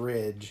of this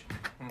ridge,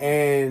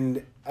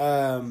 and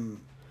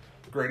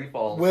Grady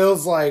falls.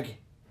 Will's like,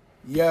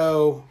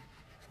 "Yo,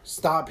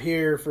 stop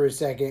here for a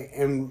second,"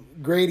 and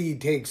Grady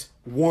takes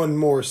one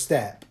more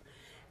step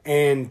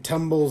and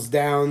tumbles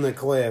down the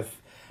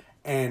cliff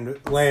and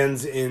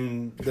lands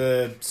in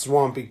the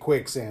swampy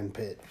quicksand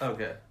pit.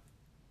 Okay.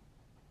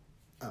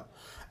 Oh.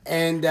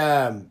 And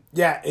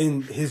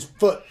and his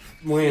foot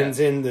lands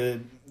in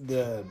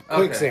the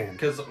quicksand.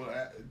 Because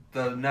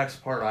the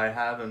next part I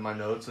have in my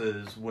notes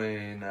is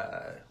when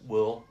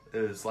Will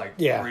is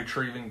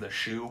retrieving the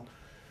shoe.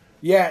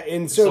 Yeah,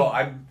 and so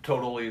I'm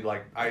totally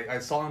I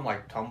saw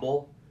him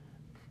tumble,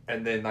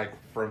 and then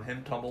from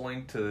him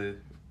tumbling to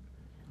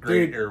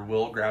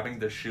Will grabbing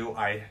the shoe,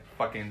 I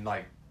fucking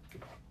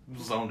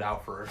zoned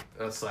out for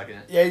a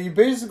second. Yeah, you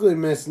basically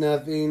missed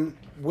nothing.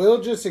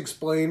 Will just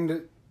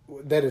explained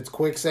that it's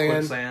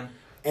quicksand.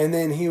 And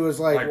then he was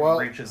like,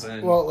 reaches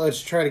in. Well,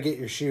 let's try to get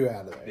your shoe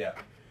out of there. Yeah.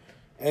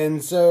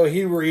 And so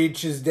he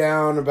reaches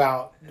down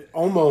about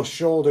almost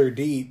shoulder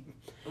deep.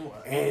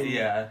 And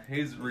yeah,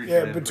 he's reaching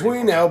in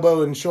between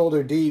elbow and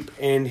shoulder deep.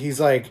 And he's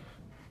like,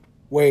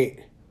 wait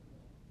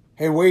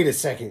a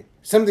second.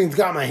 Something's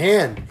got my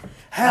hand.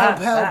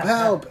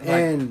 Help.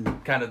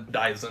 And kind of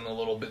dives in a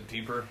little bit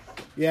deeper.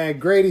 Yeah,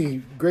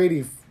 Grady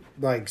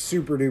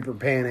super duper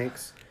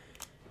panics.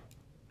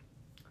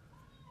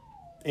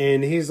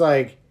 And he's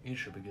like, he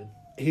should be good.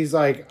 He's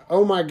like,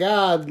 oh my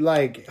God,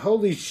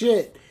 holy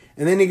shit.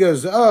 And then he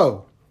goes,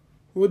 oh,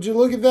 would you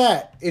look at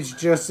that? It's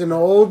just an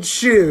old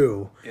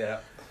shoe. Yeah.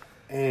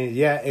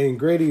 And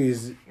Grady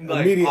is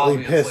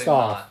immediately pissed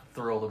off. Not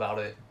thrilled about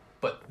it.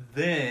 But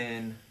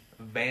then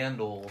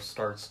Vandal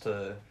starts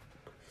to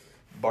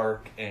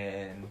bark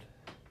and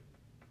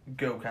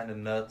go kind of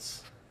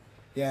nuts.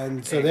 Yeah,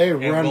 and so they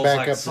run back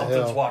up the hill.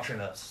 Something's watching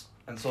us.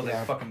 And so they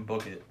fucking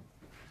book it.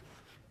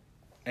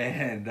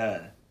 And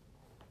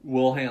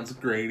Will hands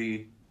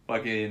Grady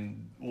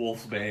fucking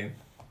Wolfsbane.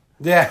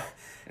 Yeah.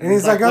 And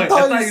he's like, I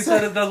thought you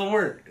said it doesn't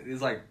work. And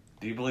he's like,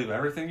 do you believe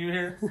everything you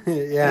hear?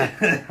 Yeah.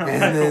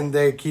 And then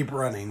they keep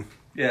running.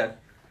 Yeah.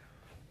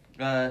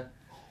 So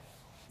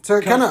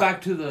it comes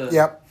back to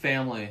the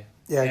family.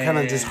 Yeah, it kind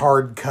of just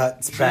hard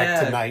cuts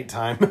back to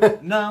nighttime.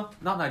 No,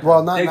 not nighttime.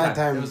 Well, not daytime.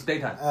 nighttime. It was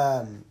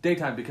daytime.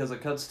 Daytime, because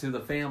it cuts to the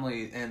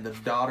family and the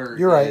daughter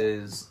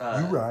is...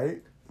 You're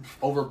right.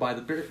 Over by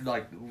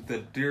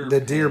the deer...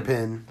 The deer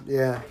pen,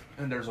 yeah.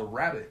 And there's a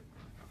rabbit.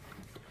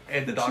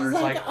 And the daughter's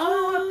like,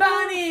 oh,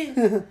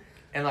 bunny!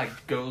 And,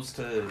 like, goes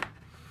to...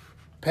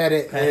 Pet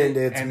it, and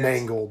it's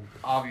mangled.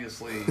 It's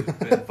obviously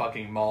been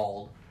fucking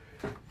mauled.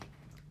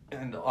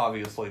 And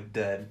obviously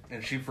dead.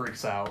 And she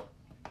freaks out.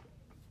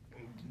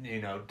 You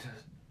know,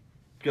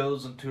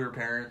 goes into her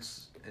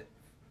parents.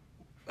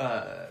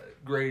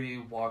 Grady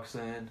walks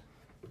in,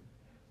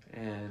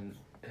 and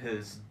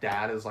his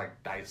dad is like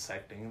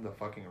dissecting the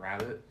fucking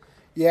rabbit.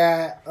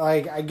 Yeah,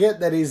 like I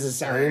get that he's a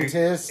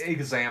scientist,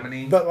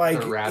 examining, but like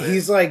the rabbit.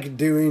 He's like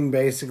doing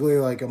basically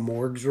like a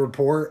morgue's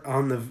report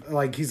on the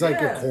he's like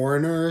a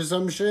coroner or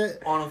some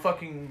shit on a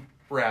fucking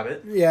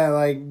rabbit. Yeah,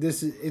 like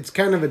it's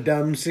kind of a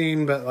dumb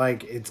scene, but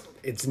like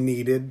it's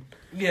needed.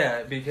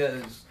 Yeah,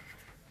 because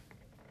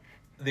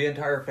the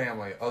entire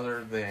family,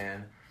 other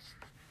than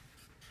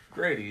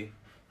Grady,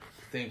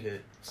 think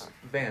it's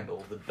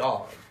Vandal, the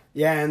dog.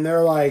 Yeah, and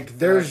they're like,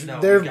 there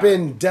have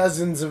been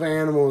dozens of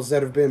animals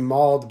that have been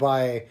mauled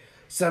by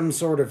some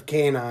sort of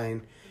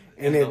canine.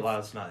 And the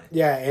last night.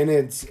 Yeah, and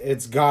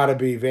it's gotta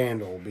be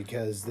Vandal,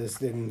 because this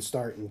didn't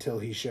start until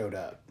he showed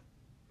up.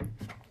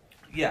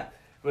 Yeah,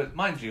 but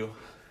mind you,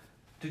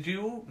 did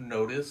you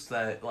notice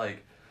that,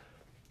 like,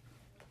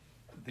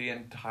 the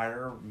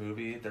entire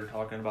movie, they're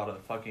talking about a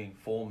fucking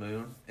full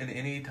moon, and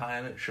any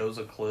time it shows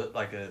a clip,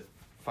 like a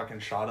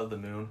fucking shot of the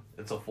moon,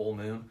 it's a full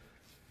moon.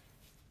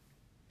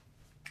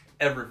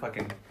 Every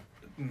fucking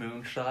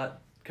moon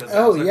shot. Because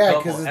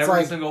it's every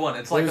like single one.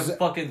 It's like a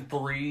fucking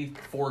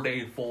 3-4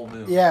 day full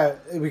moon. Yeah,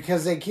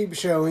 because they keep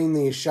showing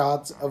these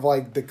shots of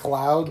like the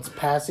clouds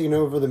passing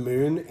over the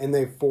moon, and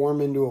they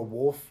form into a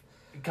wolf.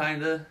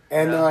 Kinda.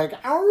 And they're like,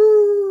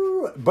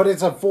 "Ow!" But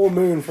it's a full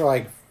moon for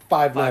like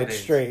 5 nights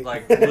days. straight.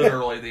 Like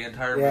literally the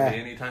entire movie.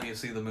 Anytime you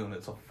see the moon,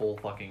 it's a full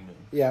fucking moon.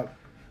 Yeah,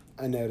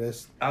 I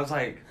noticed. I was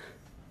like,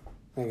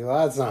 well,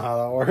 that's not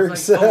how that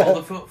works. Like, well,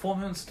 the full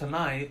moon's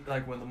tonight.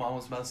 Like when the mom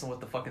was messing with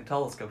the fucking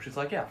telescope, she's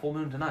like, yeah, full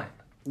moon tonight.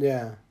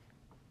 Yeah.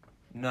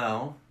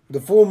 No.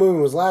 The full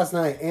moon was last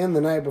night and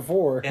the night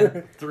before.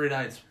 And 3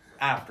 nights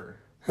after.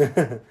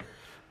 Basically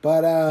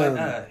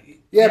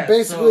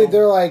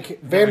they're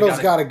like, Vandal's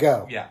gotta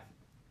go. Yeah.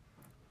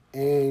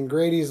 And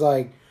Grady's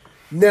like,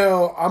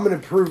 no, I'm gonna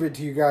prove it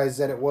to you guys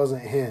that it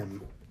wasn't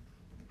him.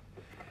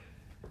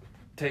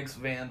 Takes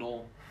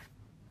Vandal.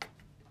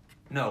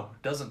 No,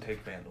 doesn't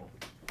take Vandal.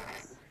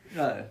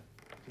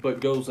 But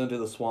goes into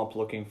the swamp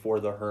looking for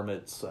the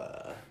hermit's...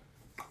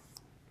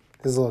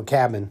 his little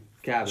cabin.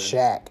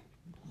 Shack.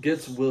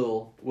 Gets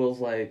Will. Will's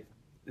like...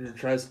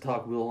 tries to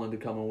talk Will into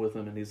coming with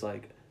him, and he's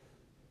like,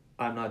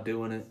 I'm not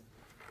doing it.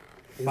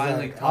 He's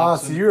finally like,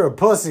 talks so you're a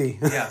pussy.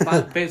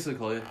 Yeah,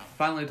 basically.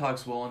 Finally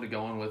talks Will into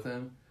going with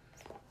him.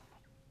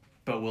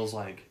 But Will's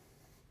like,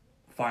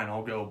 fine,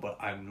 I'll go, but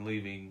I'm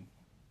leaving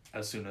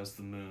as soon as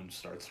the moon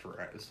starts to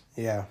rise.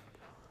 Yeah.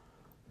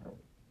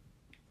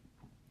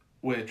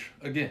 Which,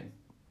 again,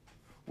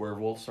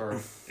 werewolves are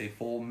a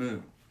full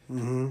moon.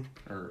 Mm-hmm.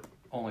 Or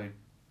only,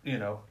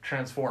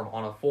 transform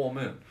on a full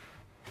moon.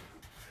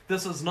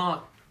 This is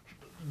not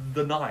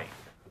the night.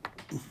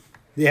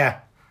 Yeah.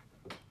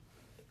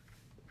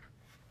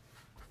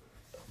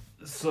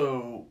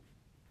 So,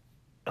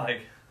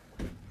 like,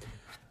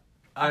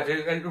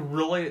 it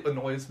really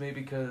annoys me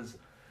because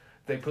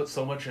they put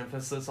so much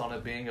emphasis on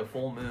it being a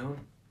full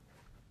moon,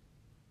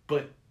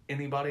 but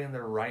anybody in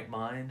their right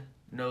mind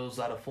knows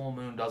that a full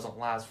moon doesn't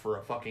last for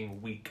a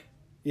fucking week.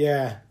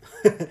 Yeah.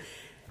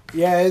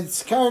 Yeah,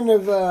 it's kind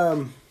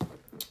of,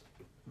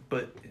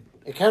 but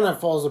it kind of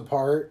falls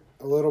apart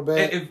a little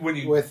bit when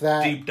you with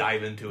that. Deep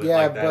dive into it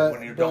like that.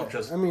 When you don't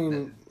just... I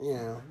mean,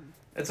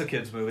 it's a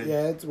kid's movie.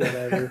 Yeah, it's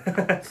whatever.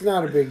 It's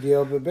not a big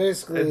deal, but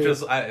basically... It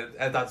just,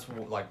 that's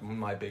like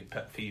my big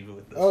pet peeve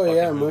with this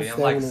movie. I'm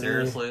like,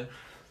 seriously?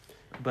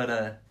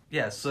 But,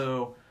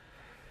 so...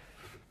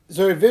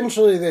 So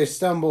eventually they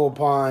stumble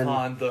upon...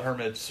 On the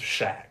hermit's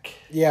shack.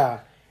 Yeah.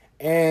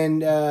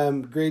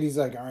 And Grady's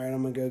like, all right,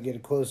 I'm going to go get a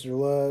closer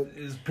look.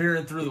 He's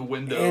peering through the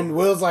window. And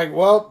Will's like,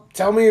 well,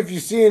 tell me if you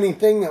see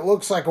anything that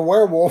looks like a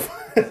werewolf.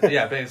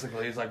 Yeah,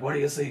 basically. He's like, what do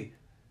you see?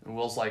 And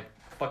Will's like,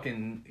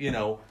 fucking,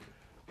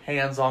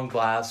 hands on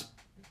glass,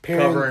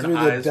 peering through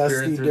the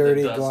dusty,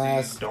 dirty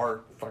glass,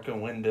 dark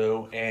fucking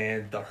window,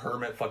 and the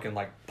hermit fucking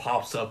like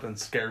pops up and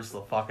scares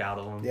the fuck out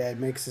of him. Yeah, it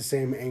makes the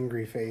same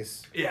angry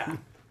face. Yeah,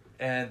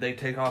 and they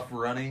take off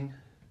running,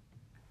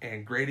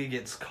 and Grady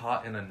gets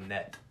caught in a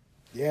net.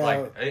 Yeah,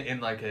 like in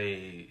like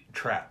a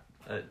trap,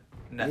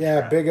 net Yeah,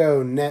 trap. big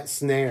O net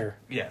snare.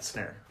 Yeah,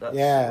 snare. That's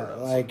Yeah,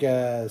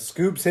 like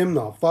scoops him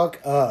the fuck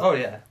up. Oh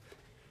yeah.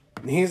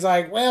 And he's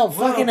like, well,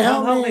 fucking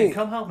come help me.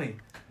 Come help me.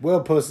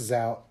 Will pusses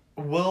out.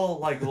 Will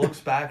like looks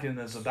back and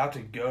is about to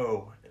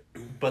go,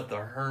 but the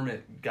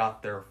hermit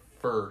got there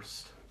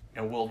first,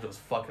 and Will just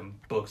fucking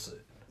books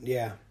it.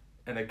 Yeah.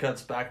 And it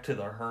cuts back to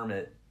the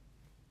hermit,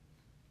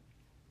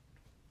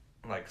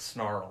 like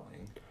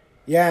snarling.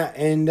 Yeah,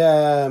 and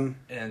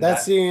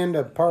that's the end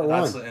of part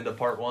one. That's the end of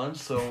part one.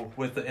 So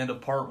with the end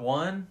of part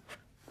one,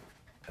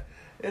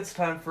 it's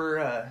time for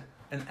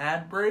an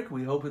ad break.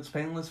 We hope it's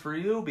painless for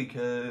you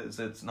because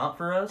it's not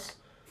for us.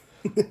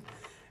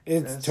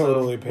 It's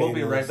totally painless. We'll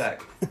be right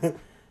back.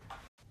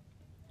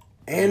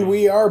 And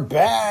we are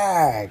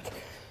back.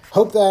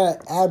 Hope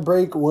that ad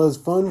break was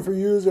fun for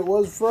you as it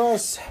was for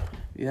us.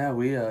 Yeah,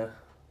 we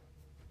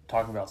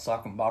talking about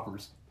sock and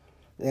boppers.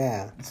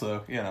 Yeah.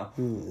 So, you know.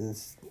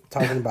 It's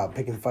talking about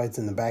picking fights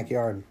in the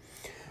backyard.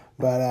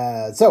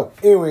 But, so,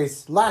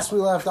 anyways, last we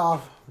left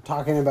off, we're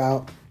talking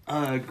about...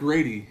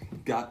 Grady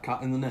got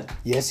caught in the net.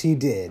 Yes, he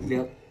did.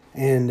 Yep.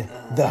 And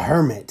the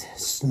hermit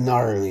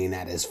snarling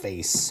at his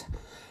face.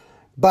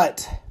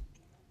 But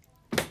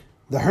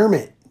the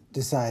hermit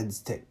decides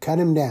to cut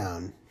him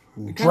down.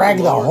 Drag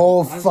the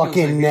whole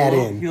fucking net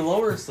in. He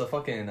lowers the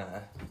fucking...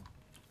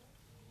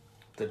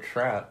 the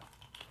trap.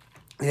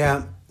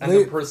 Yeah. And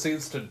then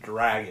proceeds to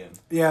drag him.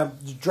 Yeah,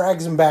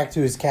 drags him back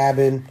to his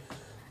cabin,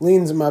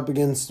 leans him up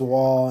against the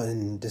wall,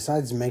 and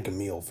decides to make a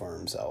meal for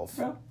himself.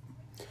 Yeah.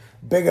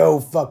 Big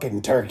old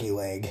fucking turkey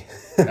leg.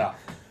 Yeah.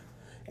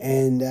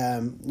 And,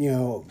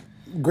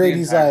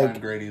 Grady's like...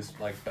 Grady's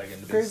like begging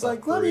to be Grady's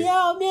like, let free. me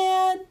out,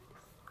 man.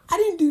 I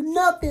didn't do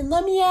nothing.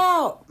 Let me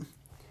out.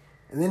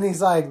 And then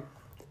he's like,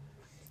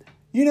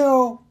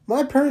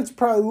 my parents are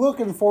probably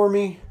looking for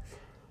me.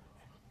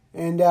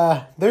 And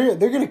they're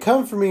going to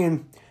come for me,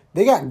 and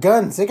they got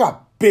guns. They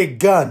got big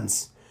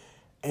guns.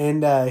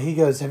 And he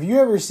goes, have you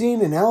ever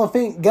seen an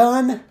elephant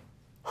gun?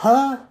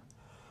 Huh?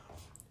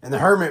 And the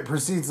hermit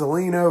proceeds to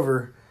lean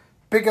over,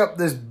 pick up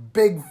this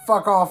big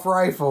fuck-off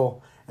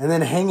rifle, and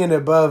then hang it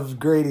above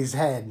Grady's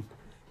head.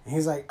 And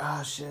he's like,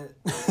 oh, shit.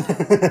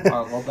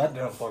 Well, that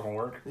didn't fucking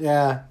work.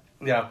 Yeah.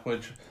 Yeah,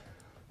 which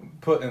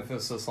put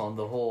emphasis on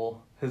the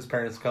whole his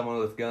parents coming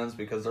with guns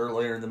because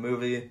earlier in the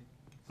movie,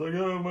 it's like,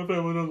 oh, my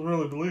family doesn't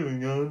really believe in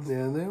guns.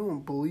 Yeah, they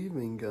don't believe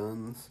in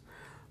guns.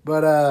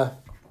 But,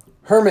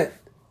 hermit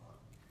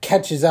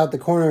catches out the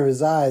corner of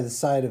his eye the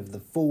sight of the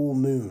full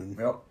moon.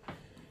 Yep.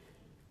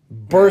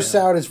 Bursts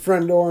out his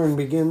front door and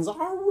begins...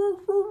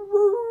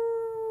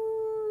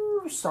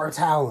 starts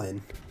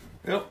howling.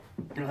 Yep.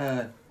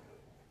 In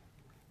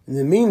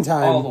the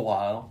meantime... All the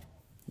while,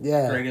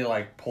 yeah. Grady,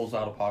 pulls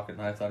out a pocket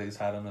knife that he's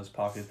had in his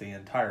pocket the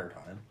entire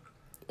time.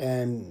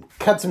 And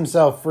cuts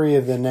himself free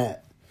of the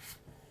net.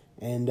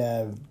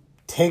 And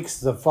takes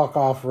the fuck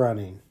off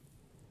running.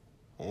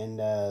 And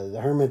the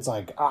hermit's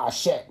like,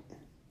 shit.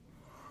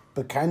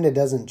 But kind of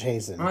doesn't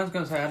chase him. I was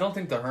going to say, I don't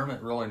think the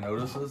hermit really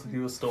notices he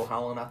was still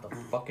howling at the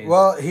fucking...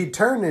 Well, he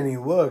turned and he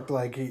looked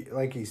like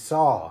he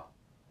saw.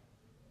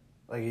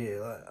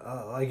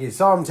 Like he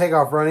saw him take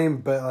off running,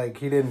 but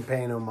he didn't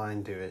pay no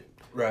mind to it.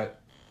 Right.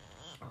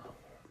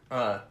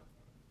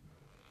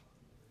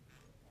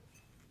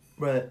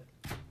 But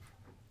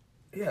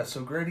yeah,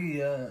 so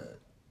Grady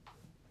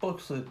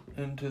books it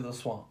into the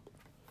swamp.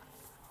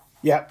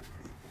 Yep.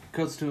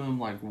 Cuts to him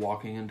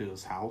walking into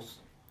his house.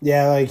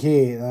 Yeah,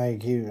 he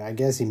I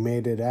guess he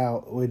made it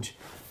out, which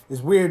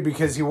is weird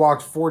because he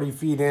walked 40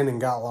 feet in and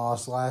got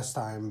lost last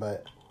time,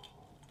 but...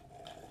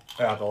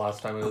 Yeah, the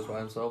last time he was by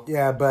himself.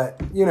 Yeah,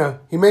 but,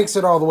 he makes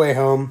it all the way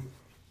home.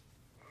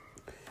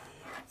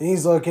 And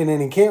he's looking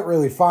and he can't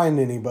really find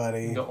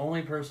anybody. The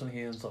only person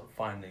he ends up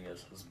finding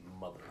is his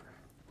mother.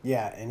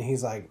 Yeah, and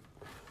he's like,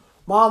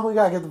 Mom, we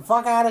gotta get the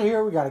fuck out of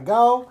here. We gotta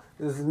go.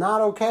 This is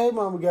not okay,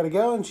 Mom. We gotta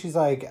go. And she's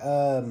like,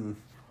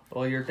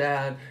 Well, your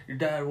dad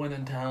went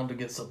in town to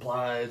get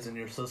supplies, and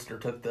your sister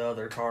took the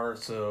other car,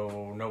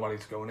 so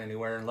nobody's going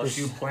anywhere unless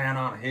you plan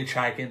on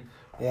hitchhiking.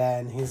 Yeah,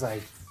 and he's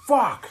like,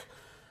 fuck.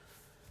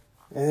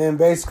 And then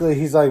basically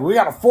he's like, we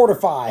gotta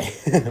fortify.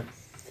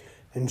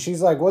 And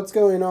she's like, what's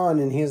going on?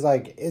 And he's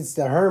like, it's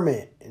the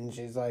hermit. And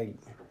she's like,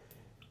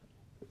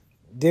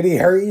 did he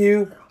hurt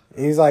you?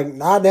 And he's like,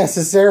 not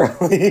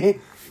necessarily.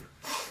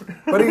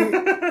 But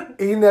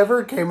he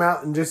never came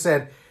out and just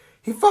said,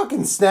 he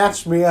fucking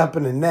snatched me up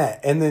in a net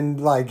and then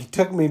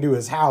took me to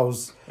his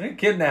house. He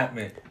kidnapped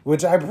me.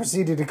 Which I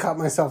proceeded to cut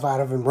myself out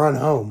of and run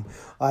home.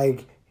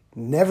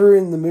 Never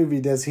in the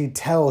movie does he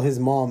tell his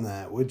mom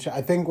that, which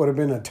I think would have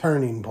been a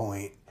turning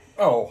point.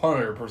 Oh,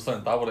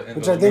 100%. That would have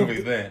ended the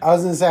movie then. I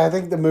was going to say, I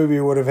think the movie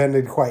would have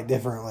ended quite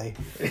differently.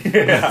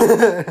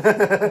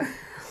 Yeah.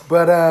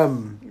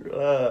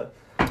 But,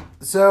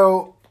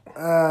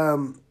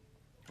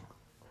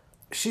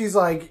 she's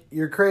like,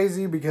 you're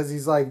crazy because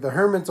he's like, the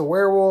hermit's a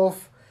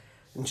werewolf.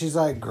 And she's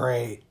like,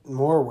 great,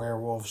 more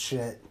werewolf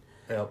shit.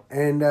 Yep.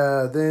 And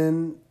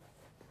then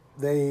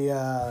they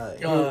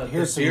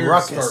hear some deer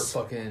ruckus.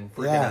 start fucking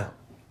freaking out.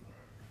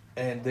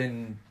 And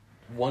then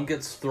one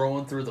gets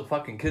thrown through the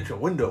fucking kitchen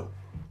window.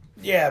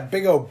 Yeah,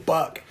 big old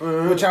buck.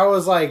 Which I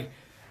was like,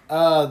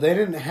 they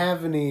didn't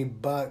have any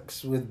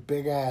bucks with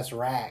big ass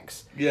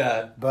racks.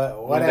 Yeah.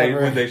 But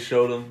whatever. When they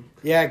showed them.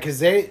 Yeah, because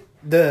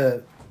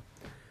the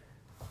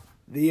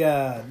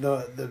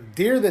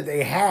deer that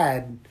they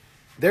had,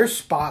 their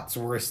spots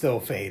were still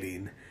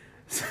fading.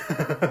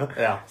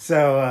 Yeah.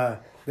 So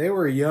they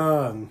were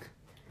young.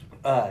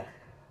 But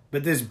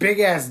this big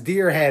ass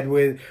deer head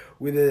with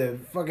a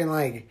fucking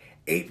like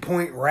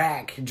 8-point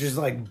rack just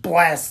like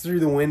blasts through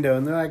the window,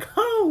 and they're like,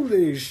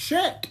 "Holy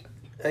shit!"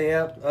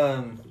 Yep.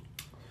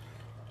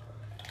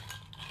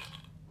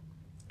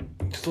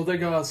 So they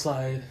go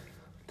outside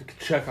to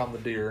check on the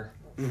deer,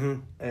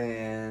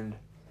 and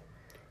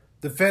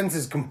the fence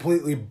is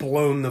completely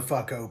blown the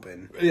fuck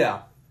open.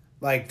 Yeah,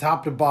 like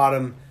top to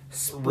bottom,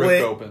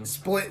 ripped open,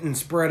 split and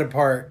spread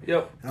apart.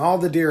 Yep, and all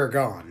the deer are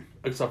gone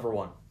except for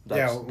one.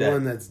 That's dead.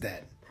 One that's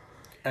dead.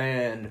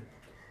 And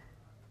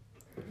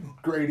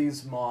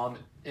Grady's mom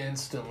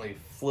instantly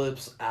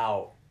flips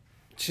out.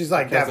 She's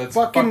like, that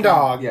fucking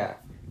dog. Yeah.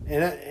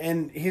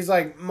 And he's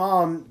like,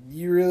 Mom,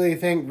 you really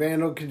think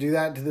Vandal could do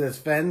that to this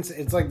fence?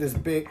 It's like this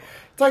big,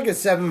 it's like a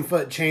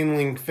 7-foot chain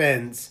link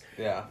fence.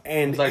 Yeah.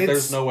 And it's like,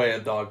 there's no way a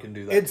dog can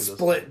do that. It's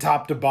split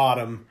top to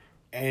bottom.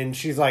 And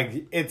she's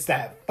like, it's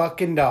that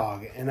fucking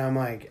dog. And I'm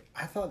like,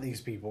 I thought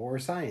these people were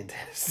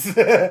scientists.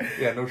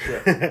 Yeah, no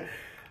shit.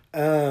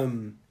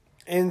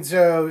 And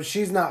so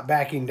she's not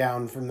backing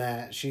down from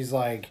that. She's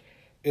like,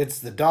 it's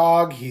the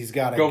dog. He's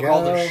got to go. Go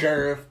call the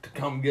sheriff to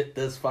come get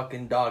this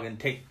fucking dog and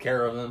take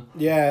care of him.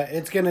 Yeah,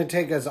 it's going to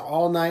take us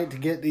all night to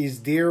get these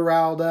deer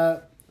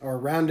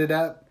rounded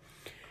up.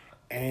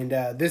 And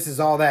this is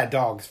all that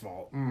dog's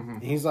fault. Mm-hmm.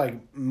 He's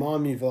like,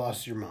 Mom, you've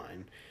lost your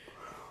mind.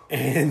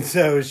 And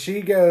so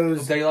she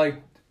goes. They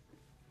like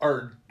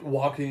are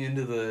walking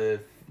into the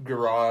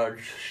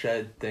garage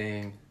shed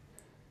thing.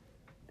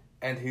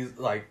 And he's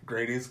like,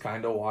 Grady's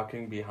kind of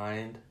walking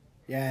behind.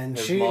 Yeah, and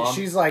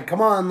she's like, come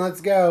on, let's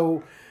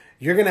go.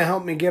 You're going to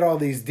help me get all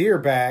these deer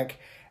back.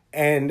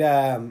 And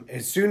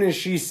as soon as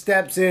she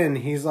steps in,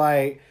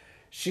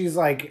 she's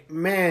like,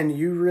 man,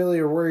 you really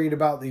are worried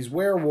about these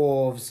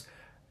werewolves.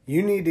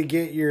 You need to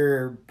get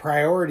your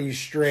priorities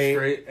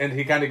straight. And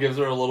he kind of gives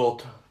her a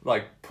little,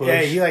 push.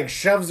 Yeah, he,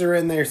 shoves her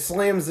in there,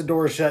 slams the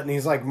door shut, and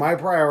he's like, my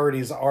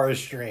priorities are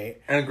straight.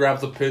 And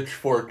grabs a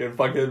pitchfork and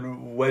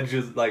fucking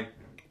wedges,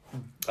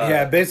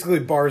 basically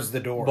bars the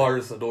door.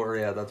 Bars the door,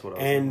 yeah, that's what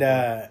I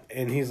was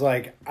and he's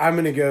like, I'm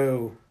gonna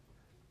go,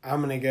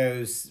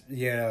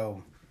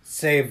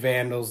 save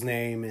Vandal's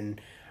name, and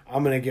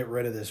I'm gonna get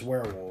rid of this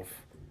werewolf.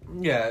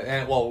 Yeah,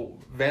 and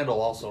Vandal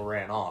also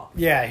ran off.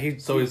 Yeah,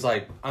 he's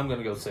like, I'm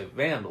gonna go save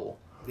Vandal.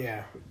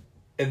 Yeah.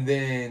 And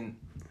then,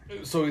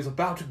 so he's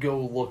about to go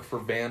look for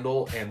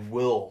Vandal, and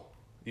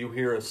you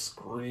hear a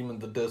scream in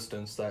the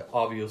distance that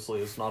obviously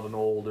is not an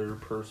older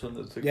person.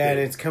 It's a kid. And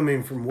it's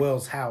coming from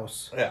Will's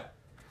house. Yeah.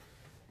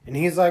 And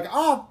he's like,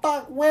 oh,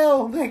 fuck,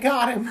 Will, they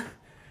got him.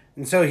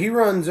 And so he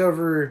runs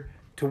over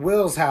to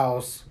Will's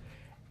house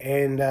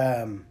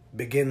and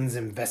begins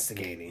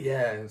investigating.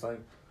 Yeah, it's like,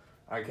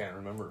 I can't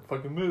remember.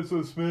 Fucking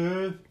Mrs.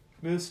 Smith,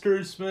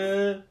 Mr.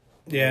 Smith.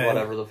 Yeah.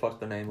 Whatever the fuck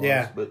the name was.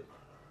 Yeah. But,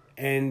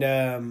 and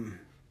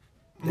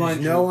there's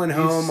no one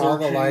home, all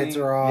the lights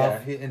are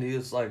off. Yeah, and he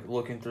is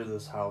looking through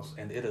this house,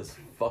 and it is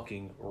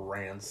fucking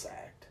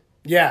ransacked.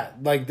 Yeah,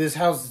 this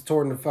house is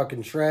torn to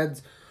fucking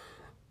shreds.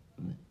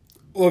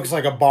 Looks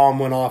like a bomb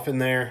went off in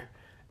there.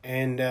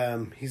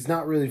 And he's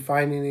not really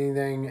finding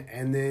anything.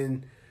 And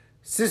then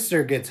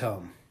sister gets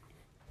home.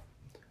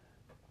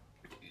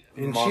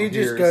 And she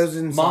just goes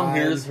inside. Mom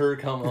hears her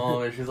come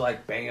home and she's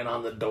banging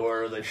on the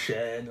door of the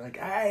shed.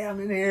 Hey, I'm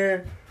in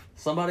here.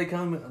 Somebody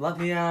come let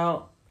me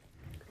out.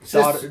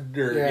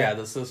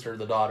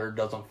 The daughter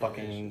doesn't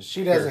fucking.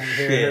 She doesn't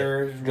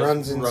hear her.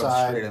 Runs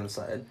straight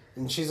inside.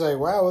 And she's like,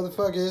 wow, where the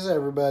fuck is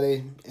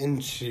everybody?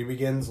 And she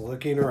begins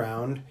looking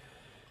around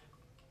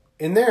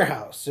in their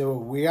house. So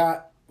we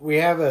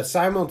have a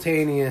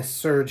simultaneous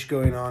search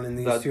going on in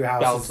these two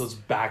houses. Bounces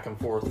back and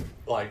forth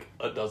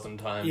a dozen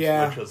times,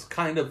 which is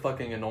kind of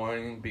fucking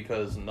annoying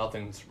because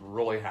nothing's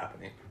really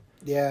happening.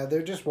 Yeah,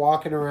 they're just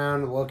walking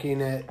around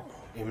looking at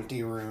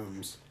empty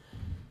rooms.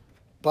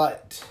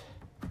 But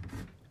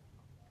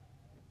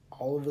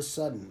all of a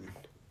sudden,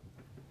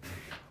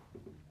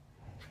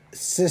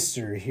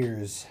 sister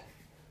hears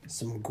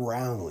some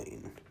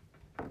growling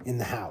in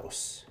the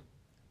house.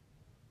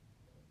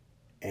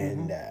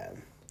 And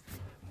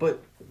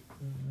but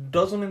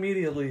doesn't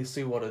immediately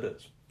see what it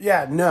is.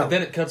 Yeah, no. And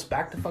then it cuts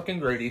back to fucking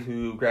Grady,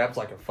 who grabs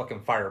a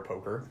fucking fire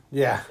poker.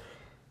 Yeah.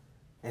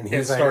 And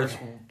he starts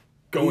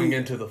going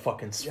into the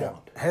fucking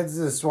swamp. Yeah, heads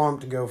to the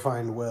swamp to go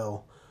find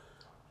Will.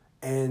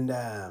 And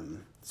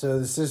so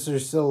the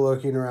sister's still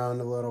looking around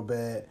a little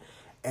bit.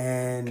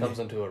 And comes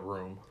into a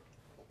room.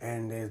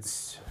 And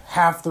it's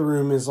half the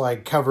room is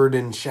covered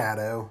in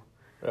shadow.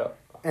 Yeah.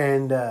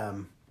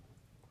 And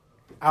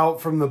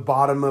out from the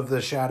bottom of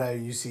the shadow,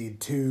 you see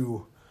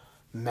two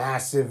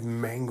massive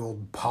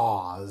mangled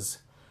paws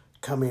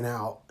coming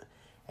out.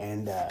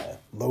 And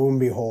lo and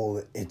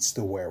behold, it's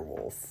the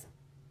werewolf.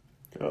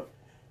 Yep.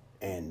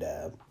 And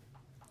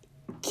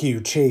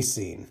cue chase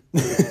scene.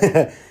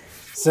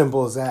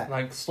 Simple as that.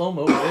 Like slow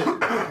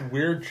motion,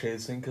 weird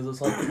chasing because it's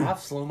like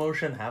half slow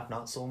motion, half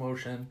not slow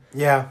motion.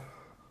 Yeah.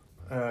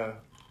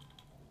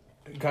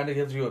 It kind of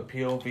gives you a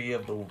POV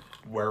of the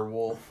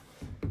werewolf,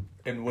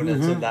 and when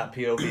it's in that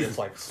POV, it's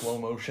like slow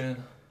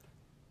motion.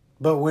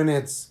 But when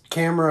it's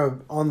camera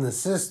on the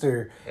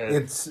sister,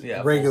 it's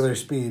regular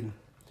speed.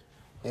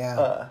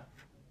 Yeah.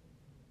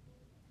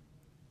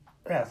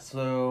 Yeah.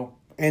 So.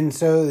 And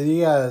so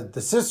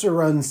the sister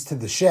runs to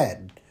the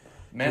shed.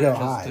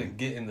 Manages to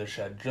get in the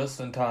shed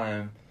just in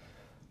time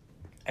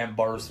and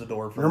bars the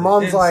door from her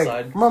mom's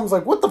inside. Mom's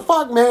like, what the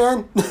fuck,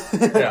 man?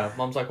 Yeah,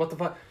 mom's like, what the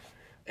fuck?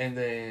 And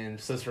then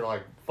sister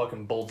like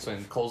fucking bolts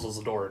in, closes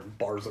the door and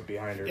bars it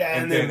behind her. Yeah,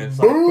 and then it's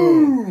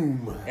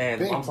boom! Like boom. And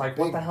big, mom's like,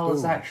 what the hell boom.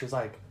 is that? She's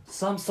like,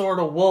 some sort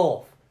of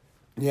wolf.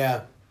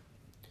 Yeah.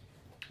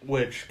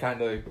 Which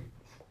kind of,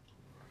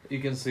 you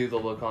can see the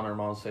look on her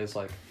mom's face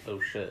like, oh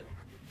shit.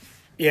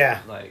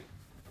 Yeah. Like,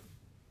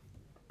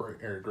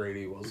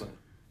 Grady wasn't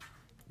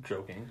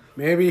joking.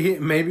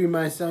 Maybe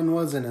my son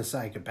wasn't a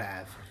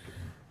psychopath.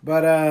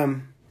 But,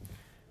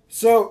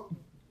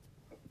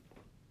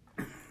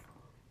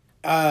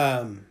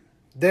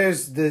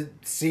 there's the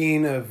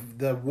scene of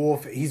the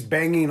wolf. He's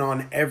banging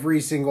on every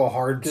single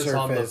hard surface.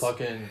 On the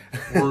fucking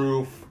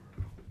roof.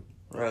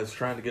 He's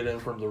trying to get in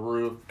from the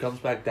roof. Comes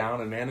back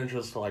down and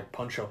manages to, like,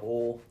 punch a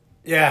hole.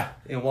 Yeah.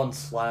 In one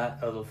slat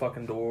of the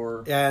fucking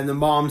door. Yeah, and the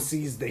mom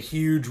sees the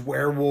huge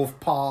werewolf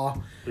paw.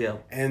 Yeah.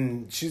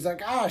 And she's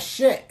like, oh,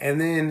 shit.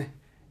 And then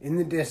in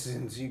the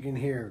distance, you can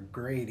hear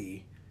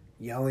Grady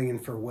yelling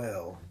for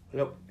Will.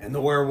 Yep. And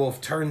the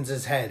werewolf turns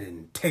his head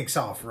and takes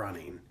off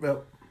running.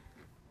 Yep.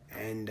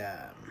 And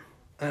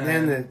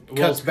then it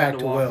cuts back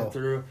to Will.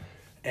 Through,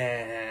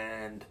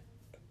 and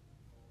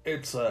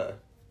it's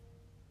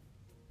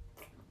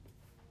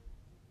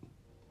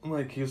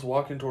like he's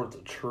walking towards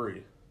a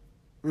tree.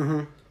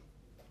 Mm-hmm.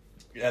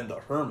 And the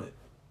hermit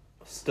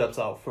steps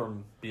out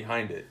from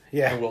behind it.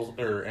 Yeah.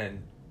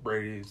 And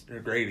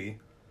Grady.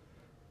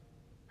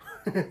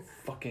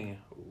 Fucking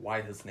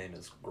why his name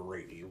is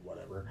Grady,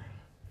 whatever.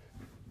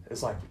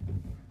 It's like,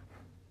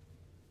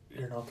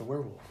 you're not the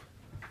werewolf.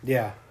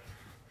 Yeah.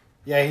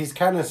 Yeah, he's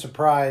kind of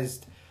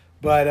surprised,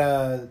 but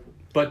the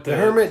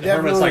hermit hermit's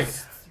definitely like,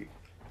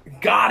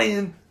 got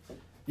him.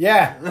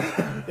 Yeah.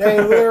 Yeah,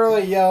 he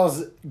literally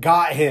yells,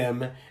 got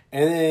him,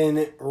 and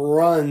then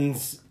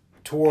runs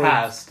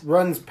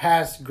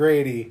past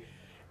Grady,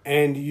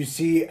 and you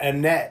see a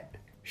net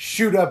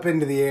shoot up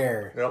into the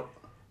air. Yep.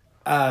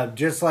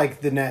 Just like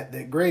the net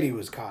that Grady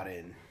was caught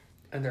in.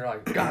 And they're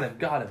like, got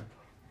him.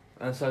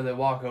 And so they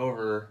walk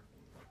over,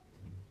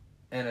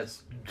 and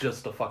it's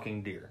just a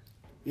fucking deer.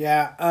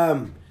 Yeah,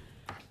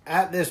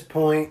 at this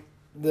point,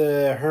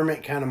 the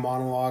hermit kind of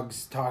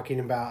monologues talking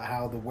about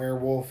how the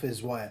werewolf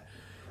is what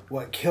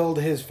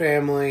killed his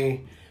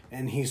family,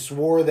 and he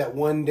swore that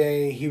one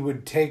day he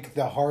would take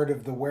the heart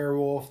of the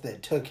werewolf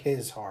that took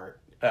his heart.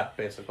 Yeah,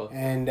 basically.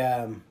 And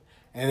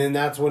then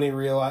that's when he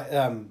realized...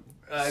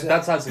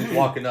 that's as he's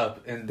walking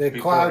up. And the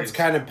clouds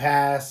kind of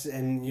pass,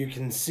 and you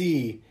can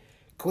see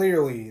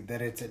clearly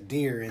that it's a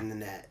deer in the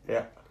net.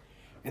 Yeah.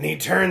 And he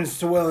turns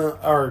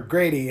to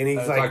Grady, and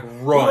he's like,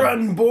 run.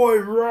 Run, boy,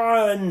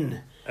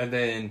 run! And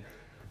then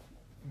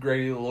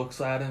Grady looks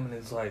at him, and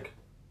he's like,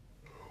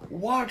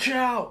 watch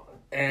out!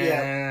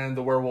 And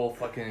the werewolf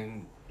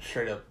fucking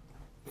straight up...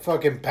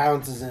 fucking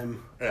pounces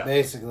him,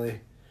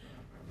 basically.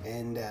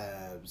 And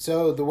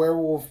so the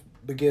werewolf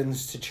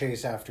begins to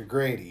chase after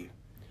Grady.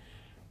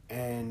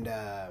 And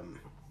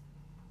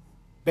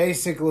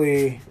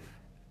basically...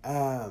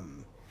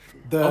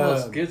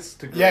 almost gets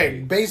to Grady.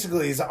 Yeah,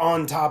 basically he's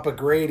on top of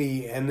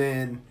Grady, and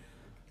then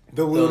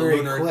the lunar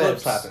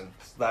eclipse happens.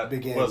 That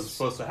begins. Was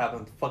supposed to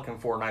happen fucking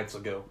 4 nights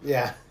ago.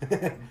 Yeah.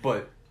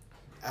 But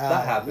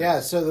that happens.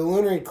 Yeah, so the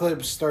lunar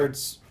eclipse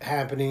starts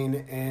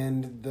happening,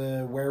 and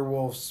the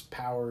werewolf's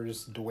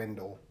powers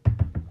dwindle.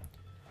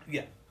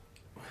 Yeah.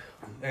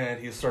 And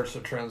he starts to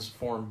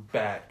transform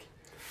back.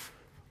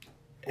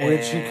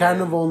 Which he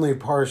kind of only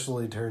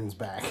partially turns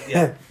back.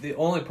 Yeah, the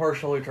only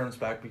partially turns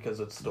back because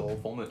it's still a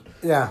full moon.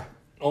 Yeah.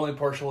 Only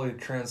partially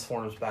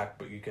transforms back,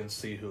 but you can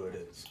see who it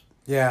is.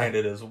 Yeah. And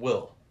it is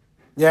Will.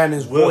 Yeah, and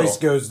his voice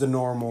goes to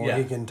normal. Yeah.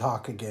 He can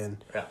talk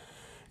again. Yeah.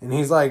 And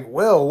he's like,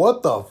 Will,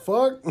 what the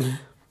fuck?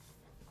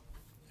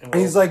 And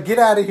he's like, get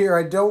out of here.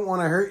 I don't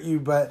want to hurt you,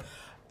 but...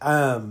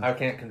 I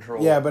can't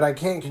control. Yeah, but I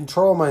can't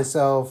control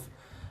myself.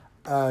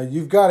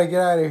 You've got to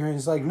get out of here. And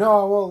he's like,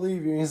 no, I won't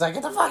leave you. And he's like,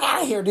 get the fuck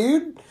out of here,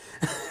 dude.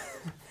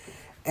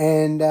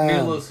 And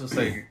needless to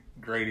say,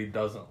 Grady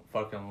doesn't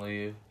fucking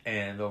leave,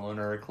 and the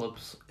lunar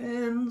eclipse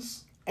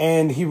ends.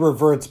 And he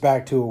reverts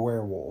back to a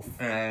werewolf.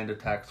 And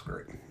attacks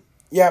Grady.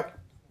 Yep.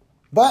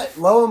 But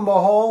lo and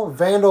behold,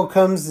 Vandal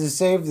comes to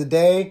save the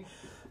day,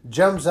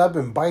 jumps up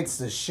and bites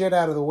the shit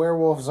out of the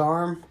werewolf's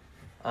arm.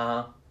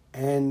 Uh-huh.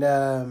 And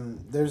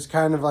there's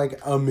kind of like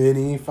a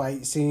mini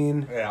fight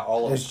scene. Yeah,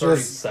 all of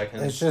 30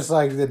 seconds. It's just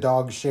like the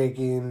dog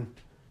shaking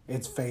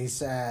its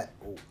face at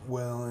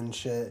Will and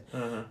shit.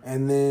 Uh-huh.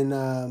 And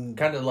then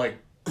kind of like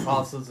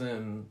tosses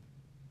him,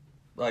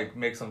 like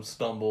makes him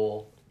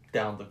stumble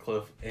down the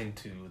cliff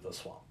into the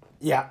swamp.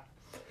 Yeah.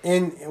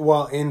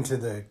 Into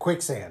the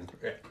quicksand.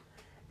 Yeah.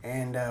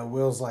 And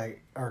Will's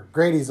like, or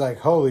Grady's like,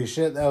 holy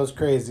shit, that was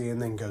crazy,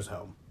 and then goes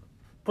home.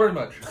 Pretty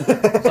much.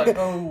 It's like,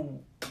 oh,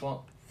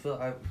 well,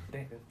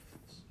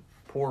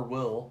 poor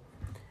Will.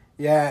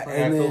 Yeah, Like,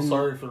 and I then, feel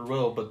sorry for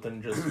Will, but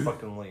then just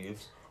fucking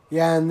leaves.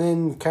 Yeah, and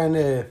then kind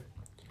of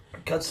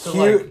Cuts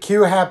to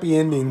cue happy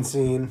ending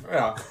scene.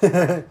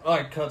 Yeah.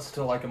 Like cuts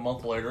to like a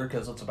month later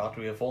because it's about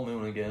to be a full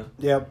moon again.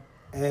 Yep.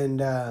 And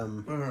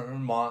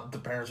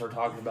the parents are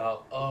talking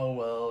about, oh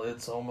well,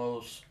 it's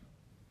almost,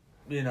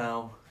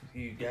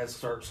 you guys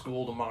start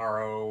school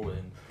tomorrow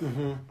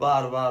and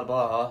blah blah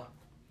blah.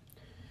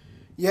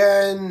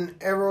 Yeah, and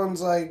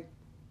everyone's like,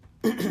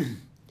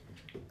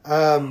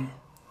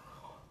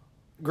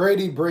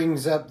 Grady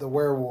brings up the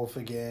werewolf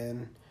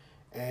again,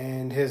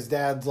 and his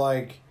dad's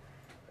like,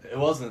 It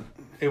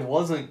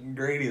wasn't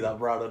Grady that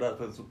brought it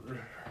up. It's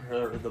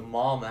the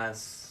mom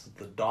asks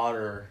the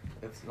daughter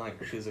if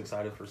like she's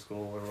excited for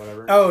school or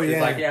whatever. Oh, she's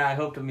yeah. like, yeah, I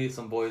hope to meet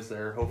some boys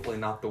there. Hopefully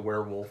not the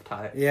werewolf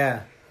type.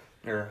 yeah,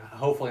 Or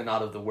hopefully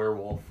not of the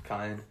werewolf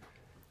kind.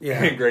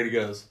 yeah, And Grady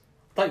goes,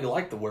 I thought you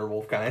liked the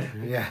werewolf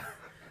kind. yeah.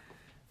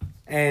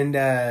 And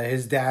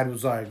his dad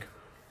was like,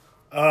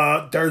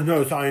 there's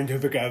no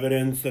scientific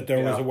evidence that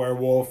there was a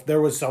werewolf.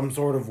 There was some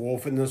sort of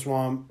wolf in the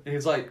swamp. And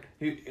he's like,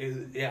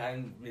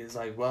 and he's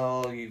like,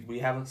 well, we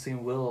haven't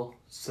seen Will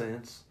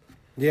since.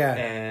 Yeah.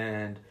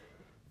 And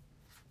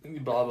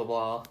blah, blah,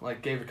 blah.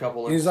 Like, gave a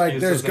couple of He's like,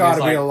 excuses, there's got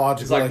to and be a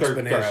logical There has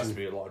explanation. to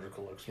be a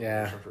logical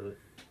explanation for it.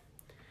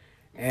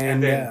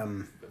 And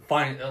then,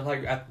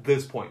 like, at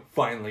this point,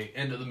 finally,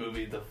 end of the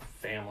movie, the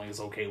family is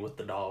okay with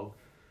the dog.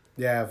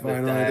 yeah,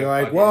 finally, dad they're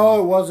like, fucking- well,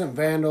 it wasn't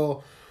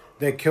Vandal.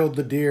 They killed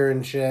the deer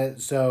and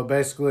shit, so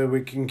basically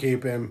we can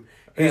keep him.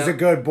 He's Yeah. a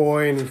good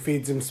boy, and he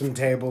feeds him some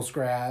table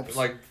scraps.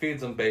 Like,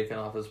 feeds him bacon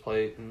off his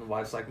plate, and the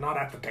wife's like, not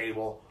at the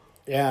table.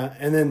 Yeah,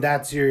 and then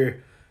that's your,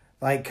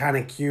 like, kind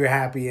of cue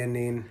happy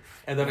ending.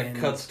 And then it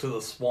cuts to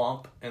the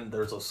swamp, and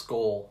there's a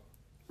skull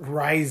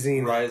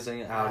Rising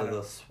out of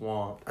the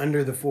swamp.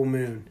 under the full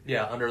moon.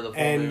 Yeah, under the full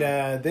And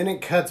moon. then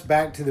it cuts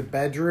back to the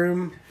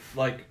bedroom.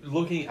 Like,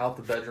 looking out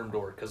the bedroom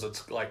door, because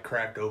it's, like,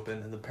 cracked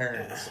open, and the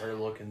parents are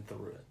looking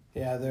through it.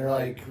 Yeah, they're,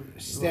 like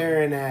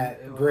staring at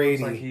It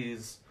Grady. looks like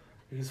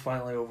he's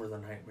finally over the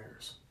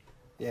nightmares.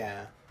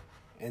 Yeah.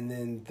 And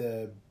then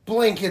the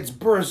blankets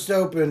burst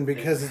open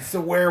because it's the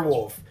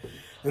werewolf.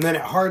 And then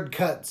it hard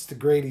cuts to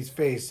Grady's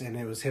face, and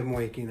it was him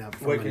waking up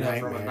from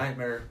a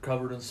nightmare.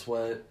 Covered in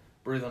sweat,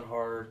 breathing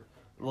hard,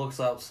 looks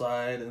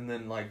outside, and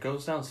then, like,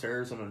 goes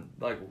downstairs and,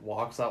 like,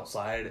 walks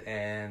outside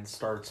and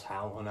starts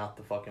howling out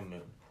the fucking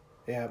moon.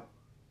 Yep.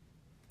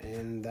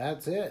 And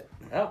that's it.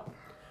 Yep.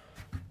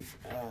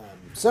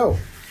 So,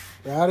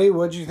 Rowdy,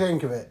 what'd you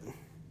think of it?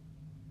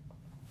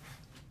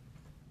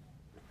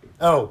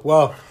 Oh,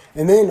 well,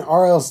 and then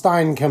R.L.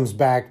 Stine comes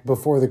back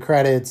before the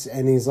credits,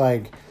 and he's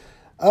like,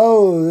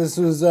 oh, this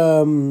was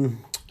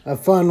a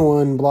fun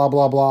one, blah,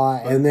 blah, blah.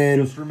 And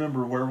then Just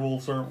remember,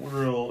 werewolves aren't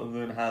real, and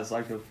then has,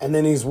 like, and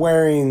then he's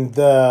wearing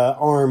the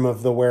arm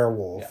of the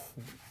werewolf.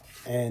 Yeah.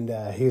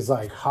 And he's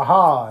like,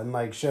 haha, and,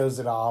 like, shows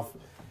it off.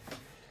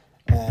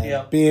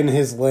 Yep. Being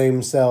his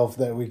lame self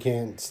that we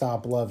can't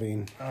stop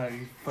loving.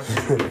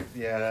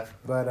 Yeah.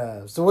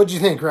 But, so what'd you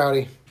think,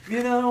 Rowdy?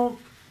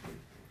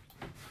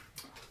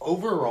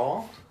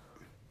 Overall,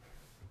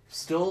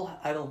 still,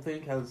 I don't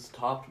think has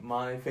topped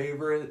my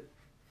favorite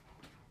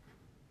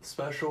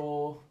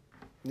special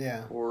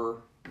Yeah.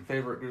 or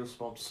favorite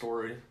Goosebumps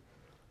story.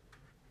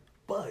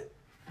 But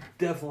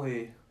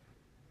definitely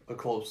a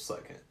close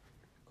second.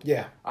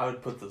 Yeah. I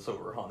would put this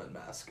over Haunted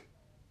Mask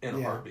in a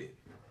Yeah. heartbeat.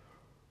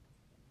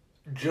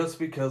 Just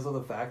because of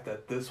the fact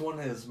that this one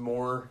is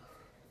more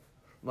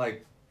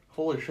like,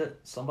 holy shit,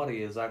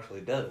 somebody is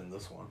actually dead in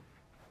this one.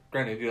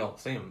 Granted, you don't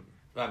see him.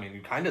 I mean,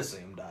 you kind of see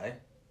him die.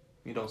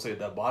 You don't see a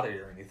dead body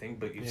or anything,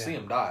 but you see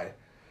him die.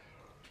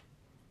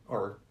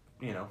 Or,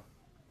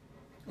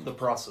 the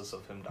process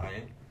of him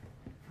dying.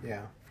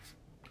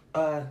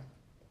 Yeah.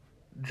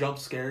 Jump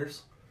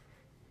scares.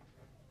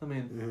 I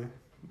mean,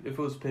 if it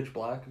was pitch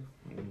black,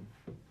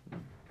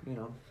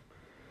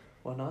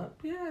 why not?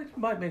 Yeah, it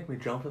might make me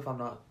jump if I'm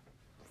not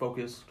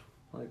focused,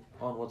 like,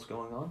 on what's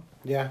going on.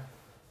 Yeah.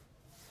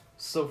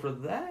 So for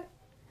that,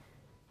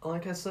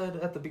 like I said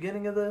at the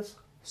beginning of this,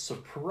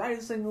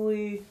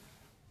 surprisingly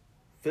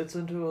fits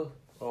into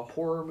a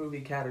horror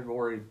movie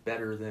category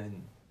better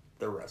than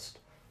the rest.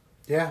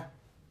 Yeah.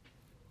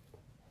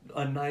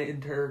 A Night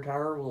in Terror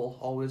Tower will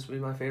always be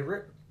my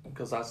favorite,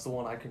 because that's the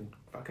one I can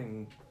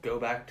fucking go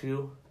back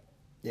to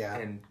Yeah.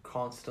 and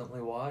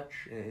constantly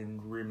watch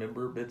and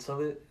remember bits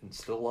of it and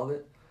still love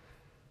it.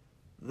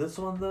 This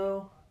one,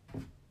 though,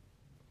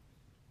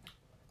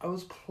 I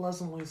was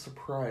pleasantly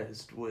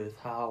surprised with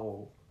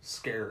how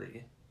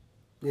scary.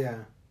 Yeah.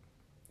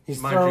 He's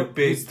Mind you,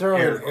 big he's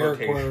throwing air air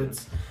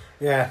quotations. quotes.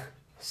 Yeah.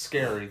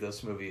 Scary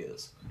this movie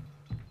is.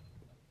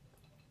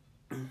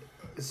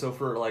 So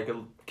for like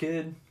a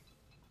kid,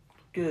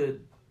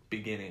 good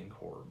beginning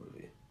horror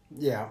movie.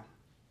 Yeah.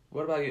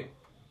 What about you?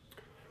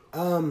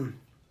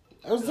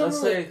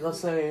 Let's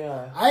say.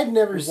 I'd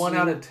never 1 seen...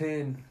 out of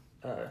 10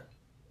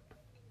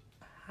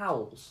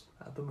 howls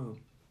at the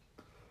moon.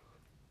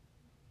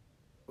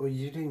 Well,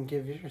 you didn't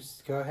give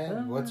yours. Go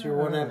ahead. What's your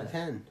 1 out of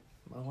 10?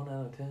 My 1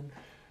 out of 10?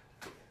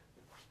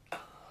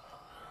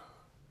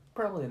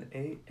 Probably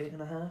an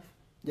 8.5.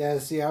 Yeah,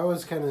 see, I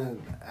was kind of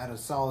at a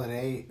solid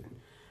 8,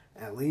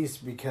 at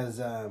least, because,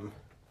 for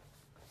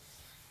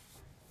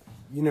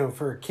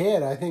a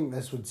kid, I think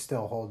this would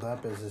still hold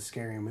up as a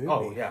scary movie.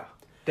 Oh, yeah.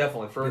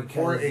 Definitely. For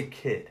a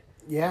kid.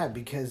 Yeah,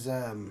 because...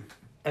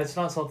 It's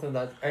not something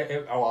that...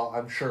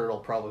 I'm sure it'll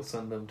probably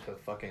send them to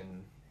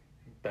fucking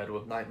bed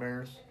with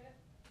nightmares.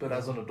 But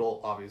as an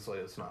adult, obviously,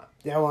 it's not.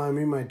 Yeah, well, I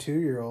mean, my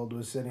 2-year-old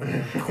was sitting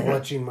there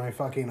clutching my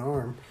fucking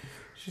arm.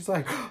 She's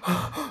like...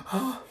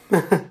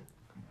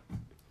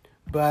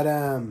 But,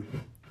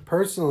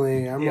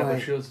 personally, I'm like... Yeah, like...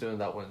 but she was doing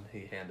that when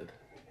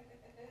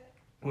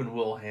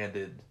Will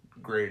handed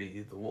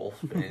Grady the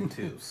Wolfsbane,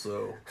 too,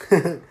 so...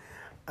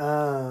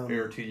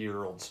 Your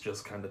 2-year-old's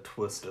just kind of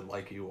twisted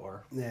like you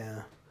are.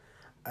 Yeah.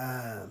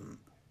 I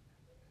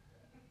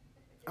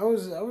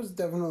was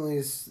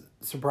definitely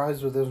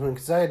surprised with this one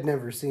because I had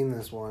never seen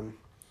this one.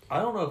 I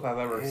don't know if I've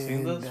ever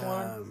seen this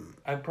one.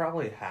 I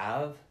probably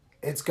have.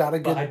 It's got a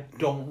good... But I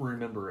don't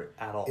remember it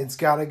at all. It's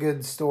got a good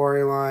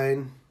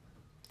storyline.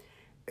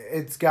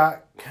 It's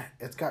got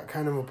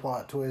kind of a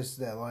plot twist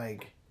that,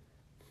 like,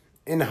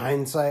 in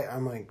hindsight,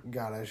 I'm like,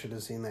 God, I should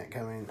have seen that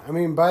coming. I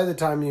mean, by the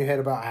time you hit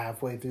about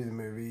halfway through the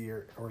movie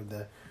or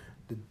the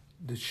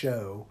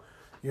show,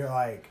 you're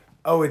like,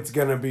 oh, it's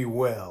gonna be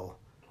Will.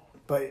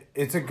 But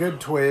it's a good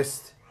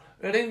twist.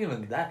 It ain't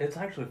even that. It's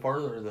actually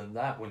farther than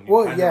that when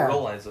you kind of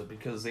realize it,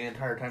 because the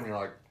entire time you're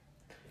like,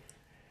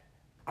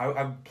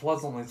 I'm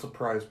pleasantly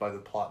surprised by the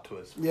plot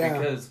twist. Yeah.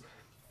 Because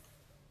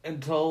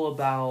until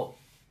about,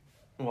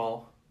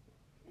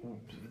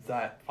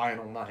 that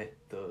final night,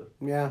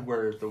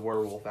 where the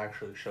werewolf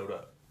actually showed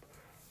up,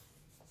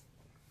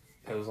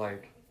 it was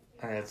like,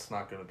 it's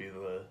not going to be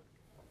the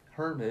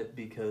hermit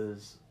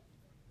because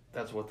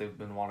that's what they've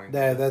been wanting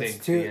to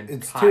think the entire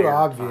it's too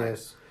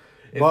obvious. Time.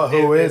 But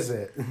who is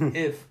it?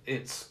 If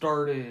it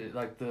started,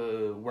 like,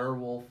 the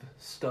werewolf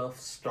stuff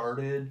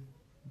started,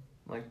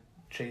 like,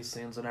 chase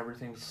scenes and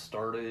everything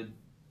started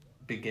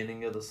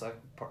beginning of the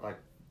second part, like,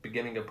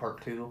 beginning of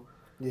part 2.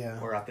 Yeah.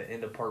 Or at the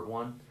end of part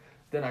 1,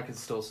 then I could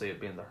still see it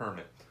being the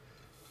hermit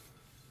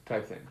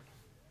type thing.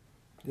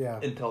 Yeah.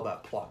 Until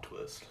that plot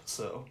twist.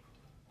 So,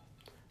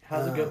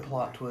 has a good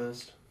plot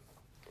twist.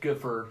 Good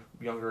for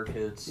younger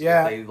kids.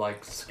 Yeah. They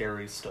like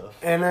scary stuff.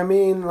 And I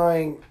mean,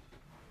 like,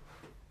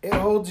 it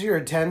holds your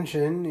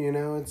attention,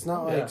 It's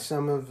not like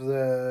some of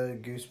the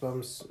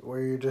Goosebumps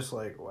where you're just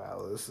like,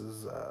 wow, this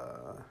is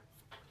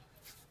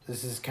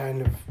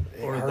kind of...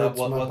 It or hurts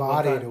my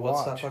body to watch.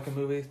 What's that fucking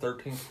movie?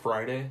 13th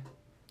Friday?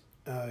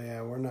 Oh,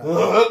 yeah, we're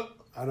not...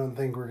 I don't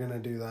think we're going to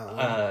do that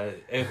one.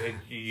 If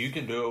you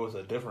can do it with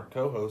a different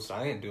co-host.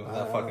 I ain't doing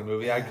that fucking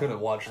movie. I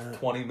couldn't watch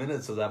 20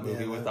 minutes of that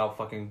movie without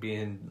fucking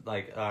being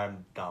like,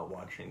 I'm not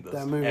watching this.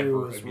 That movie ever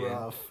was again.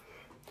 Rough.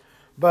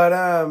 But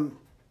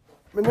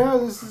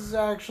no, this is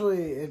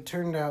actually... It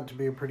turned out to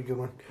be a pretty good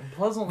one. I'm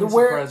pleasantly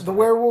surprised. The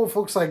werewolf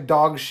looks like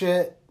dog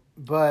shit,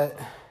 but...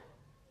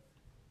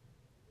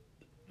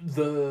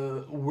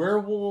 The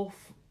werewolf...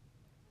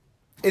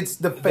 It's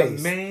the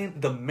face.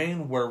 The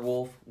main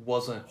werewolf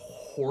wasn't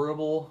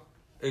horrible.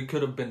 It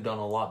could have been done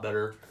a lot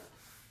better.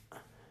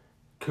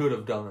 Could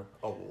have done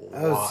a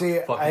lot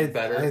fucking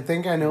better. I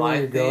think I know where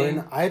you're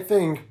going. I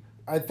think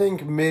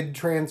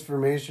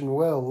mid-transformation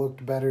Will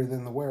looked better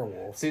than the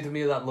werewolf. See, to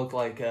me that looked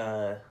like...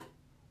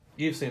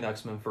 you've seen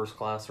X-Men First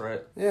Class,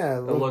 right? Yeah,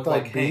 it looked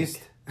like Beast.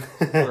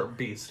 Or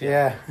Beast,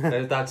 yeah.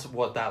 That's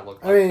what that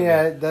looked like. I mean,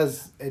 yeah, it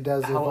does. It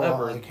does.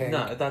 However, like Hank.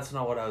 No, that's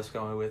not what I was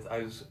going with. I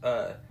was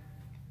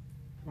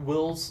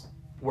Will's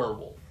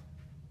werewolf,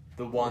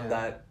 the one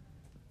that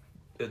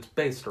it's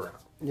based around.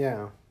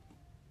 Yeah.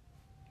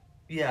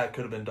 Yeah, it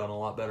could have been done a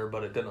lot better,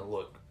 but it didn't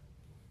look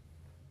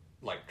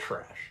like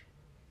trash.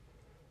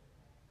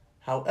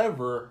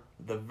 However,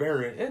 the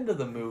very end of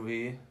the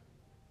movie,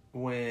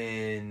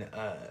 when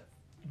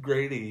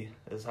Grady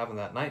is having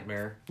that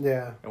nightmare,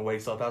 and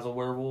wakes up as a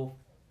werewolf,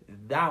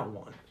 that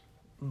one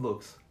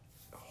looks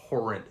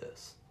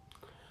horrendous.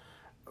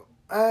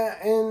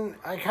 And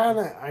I kind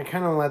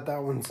of let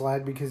that one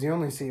slide because you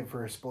only see it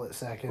for a split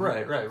second.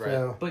 Right.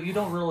 So, but you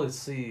don't really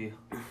see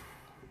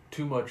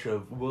too much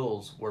of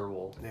Will's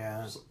werewolf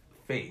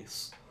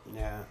face.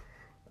 Yeah.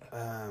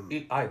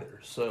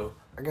 Either. So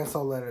I guess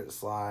I'll let it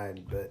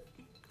slide, but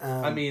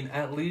I mean,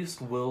 at least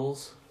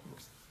Will's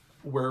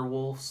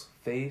werewolf's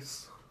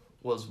face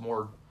was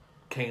more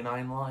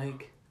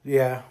canine-like.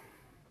 Yeah.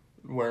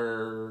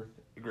 Where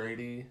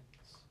Grady's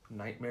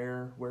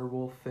nightmare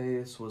werewolf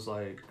face was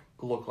like,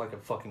 looked like a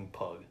fucking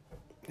pug.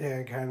 Yeah,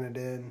 it kind of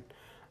did.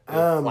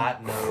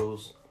 Flat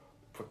nose,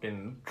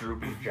 fucking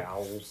droopy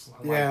jowls.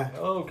 I'm like,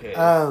 okay.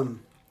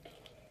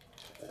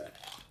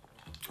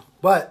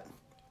 But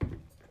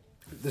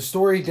The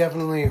story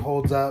definitely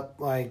holds up,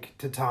 like,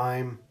 to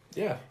time.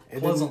 Yeah,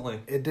 pleasantly.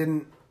 It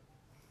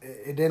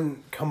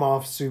didn't come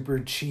off super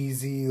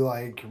cheesy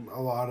like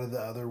a lot of the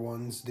other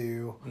ones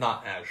do.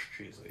 Not as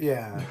cheesy.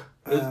 Yeah.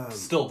 It's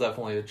still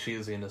definitely a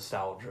cheesy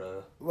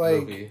nostalgia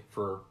movie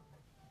for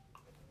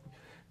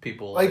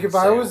people. Like, if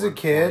I was a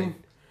kid,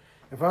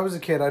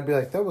 I'd be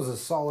like, that was a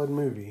solid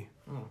movie.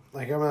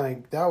 Like, I'm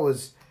like,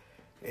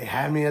 it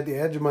had me at the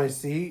edge of my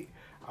seat.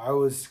 I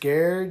was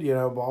scared,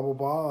 blah, blah,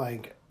 blah.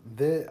 Like,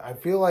 I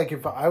feel like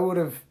if I would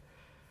have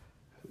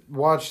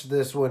watched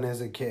this one as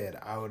a kid,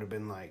 I would have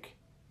been like,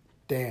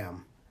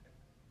 damn,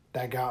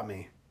 that got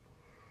me.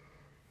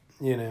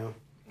 Yeah.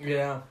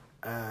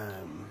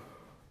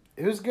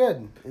 It was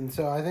good. And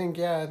so I think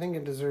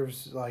it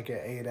deserves like an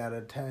 8 out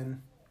of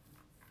 10.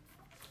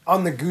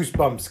 On the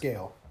Goosebump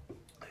scale.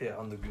 Yeah,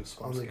 on the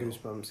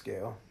Goosebump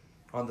scale.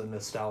 On the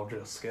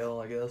nostalgia scale,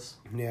 I guess.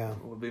 Yeah.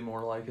 Would be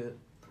more like it.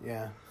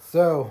 Yeah.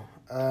 So,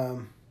 I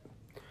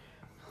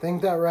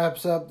think that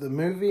wraps up the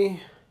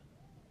movie.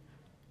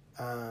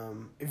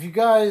 If you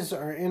guys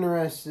are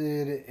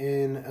interested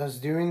in us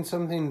doing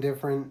something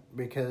different,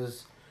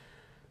 because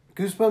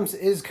Goosebumps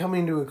is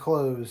coming to a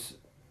close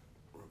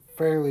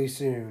fairly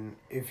soon.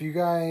 If you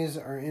guys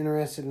are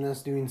interested in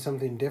us doing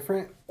something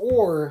different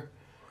or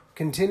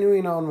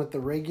continuing on with the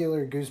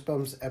regular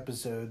Goosebumps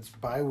episodes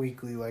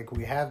bi-weekly like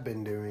we have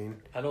been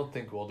doing. I don't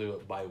think we'll do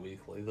it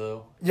bi-weekly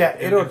though. Yeah,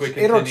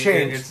 it'll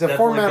change. The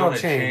format will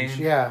change.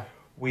 Yeah.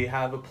 We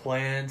have a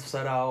plan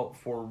set out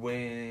for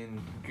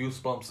when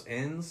Goosebumps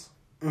ends.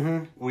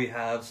 Mm-hmm. We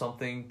have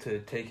something to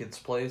take its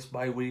place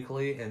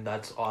bi-weekly, and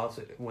that's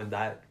awesome. When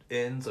that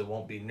ends, it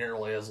won't be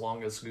nearly as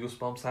long as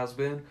Goosebumps has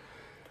been.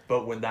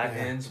 But when that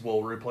ends,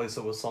 we'll replace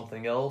it with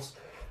something else.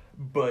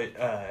 But,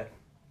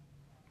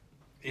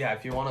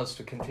 if you want us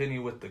to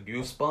continue with the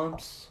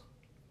Goosebumps,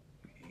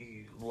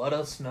 let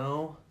us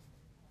know.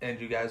 And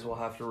you guys will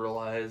have to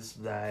realize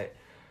that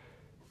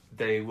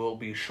they will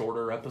be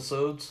shorter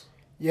episodes.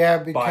 Yeah,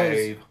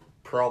 because... by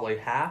probably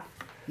half.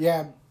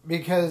 Yeah,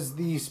 because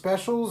the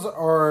specials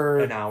are...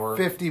 an hour.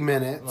 50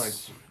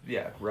 minutes.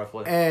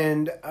 Roughly.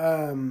 And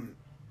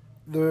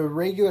the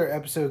regular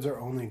episodes are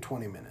only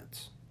 20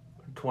 minutes.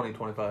 20,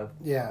 25.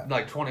 Yeah.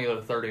 Like 20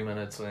 to 30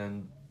 minutes,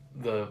 and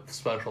the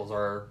specials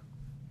are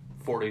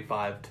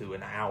 45 to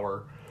an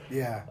hour.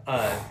 Yeah.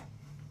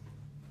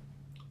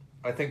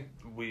 I think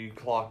we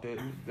clocked it.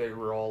 They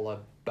were all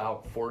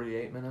about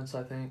 48 minutes,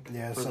 I think,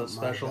 for the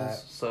specials. Like that.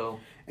 So...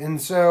 And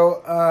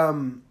so...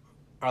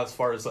 as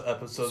far as the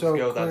episodes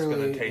go, that's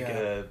going to take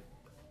an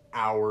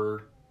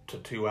hour to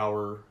 2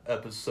 hour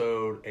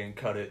episode and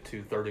cut it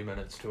to 30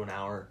 minutes to an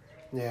hour.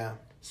 Yeah.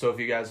 So if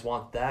you guys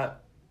want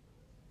that,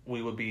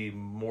 we would be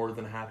more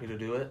than happy to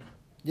do it.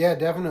 Yeah,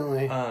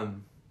 definitely.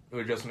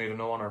 We just need to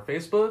know on our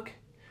Facebook.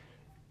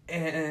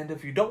 And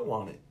if you don't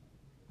want it,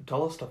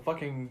 tell us to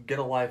fucking get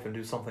a life and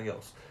do something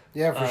else.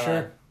 Yeah, for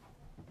sure.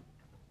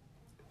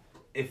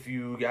 If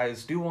you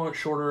guys do want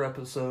shorter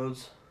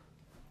episodes,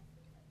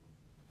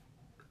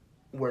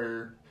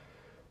 we're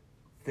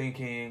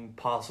thinking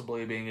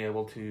possibly being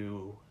able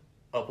to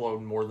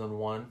upload more than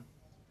one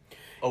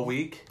a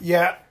week.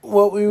 Yeah,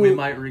 we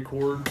might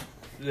record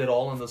it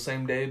all in the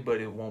same day,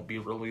 but it won't be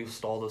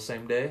released all the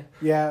same day.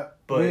 Yeah,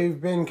 but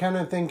we've been kind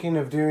of thinking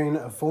of doing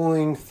a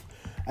full-length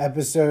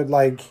episode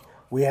like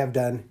we have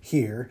done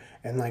here,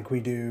 and like we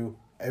do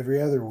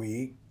every other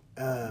week.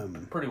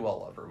 Pretty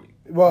well every week.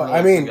 Well,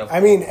 I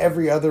mean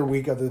every other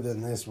week other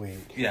than this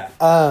week. Yeah.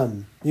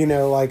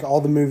 Like all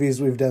the movies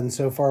we've done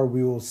so far,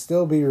 we will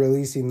still be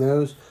releasing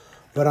those,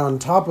 but on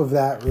top of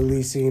that,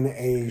 releasing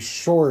a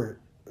shorter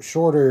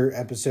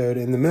episode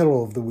in the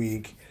middle of the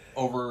week.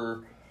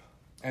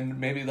 And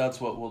maybe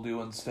that's what we'll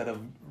do instead of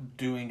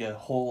doing a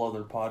whole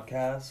other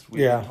podcast.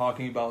 We've been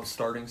talking about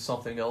starting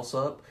something else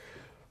up.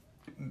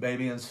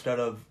 Maybe instead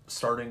of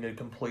starting a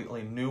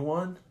completely new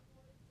one,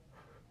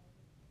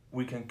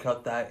 we can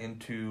cut that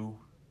into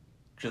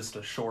just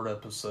a short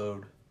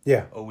episode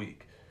a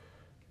week.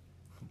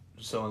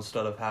 So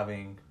instead of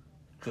having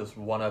just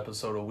one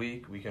episode a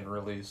week, we can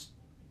release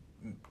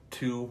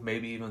 2,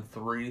 maybe even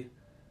 3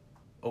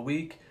 a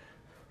week.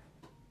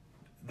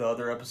 The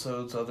other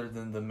episodes, other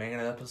than the main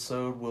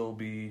episode, will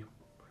be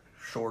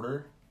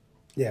shorter.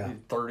 Yeah.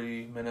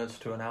 30 minutes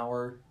to an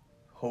hour,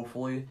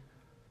 hopefully.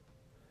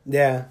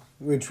 Yeah,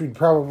 which we'd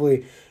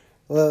probably...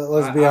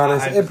 Let's be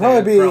honest. It'd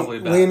probably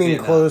be leaning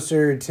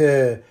closer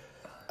to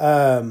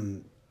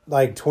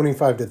like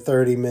 25 to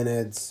 30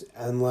 minutes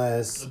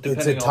unless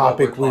it's a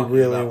topic we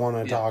really want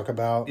to talk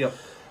about. Yep.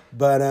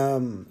 But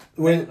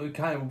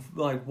kind of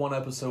like one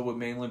episode would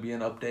mainly be an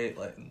update,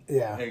 like,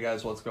 hey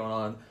guys, what's going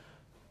on?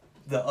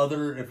 The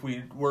other, if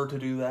we were to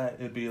do that,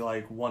 it'd be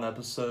like one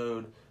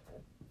episode,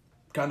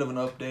 kind of an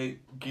update,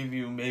 give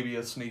you maybe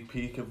a sneak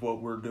peek of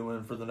what we're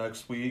doing for the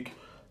next week,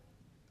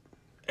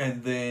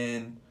 and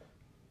then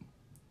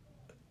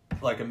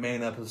like a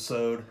main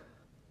episode,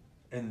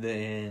 and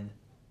then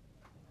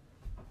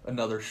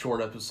another short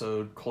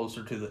episode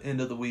closer to the end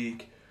of the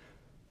week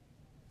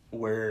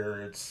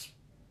where it's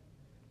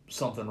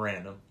something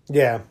random.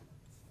 Yeah.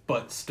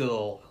 But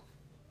still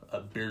a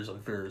Beers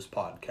and Fears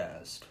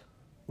podcast.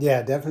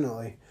 Yeah,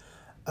 definitely.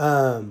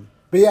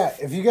 But yeah,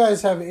 if you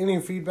guys have any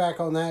feedback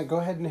on that, go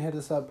ahead and hit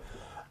us up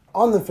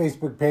on the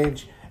Facebook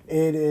page.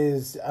 It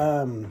is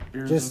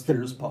just the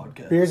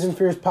Podcast. Beers and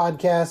Fears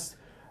Podcast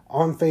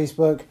on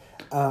Facebook.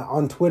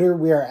 On Twitter,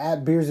 we are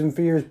at Beers and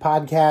Fears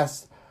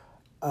Podcast.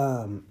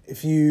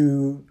 If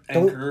you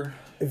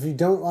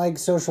don't like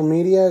social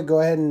media, go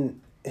ahead and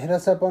hit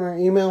us up on our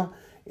email.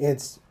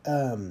 It's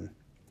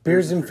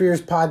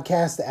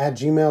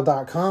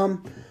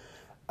beersandfearspodcast@gmail.com.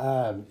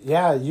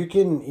 Yeah, you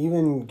can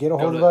even get a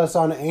hold of us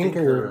on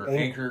Anchor.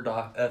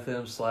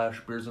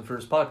 Anchor.fm/Beers and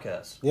Fears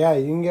Podcast. Yeah,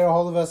 you can get a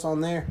hold of us on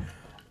there.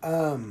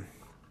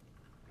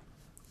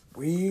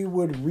 We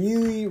would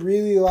really,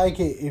 really like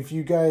it if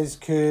you guys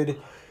could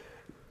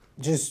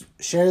just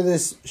share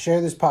this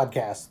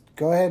podcast.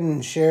 Go ahead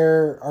and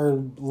share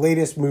our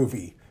latest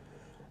movie.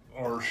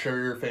 Or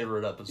share your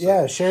favorite episode.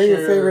 Yeah, share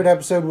your favorite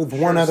episode with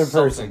one other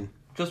person.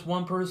 Just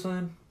one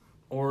person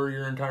or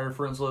your entire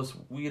friends list.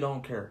 We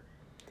don't care.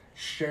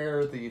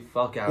 Share the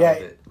fuck out of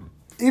it.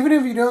 Even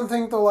if you don't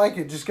think they'll like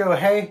it, just go,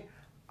 hey,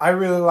 I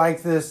really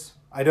like this.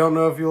 I don't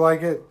know if you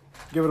like it.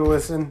 Give it a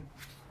listen.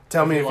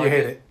 Tell me if you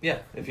hate it. Yeah,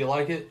 if you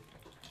like it,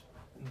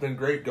 then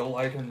great. Go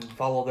like and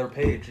follow their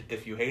page.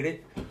 If you hate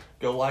it,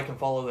 go like and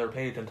follow their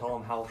page and tell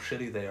them how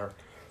shitty they are.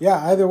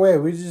 Yeah, either way,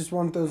 we just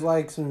want those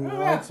likes and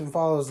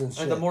follows and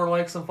shit. And the more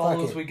likes and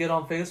follows we get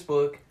on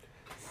Facebook,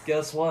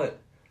 guess what?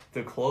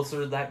 The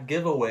closer that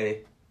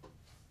giveaway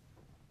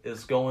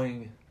is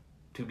going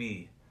to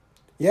be.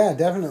 Yeah,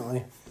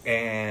 definitely.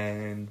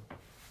 And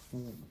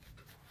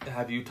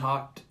have you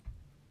talked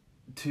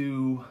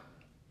to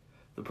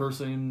the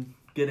person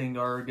getting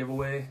our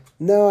giveaway?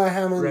 No, I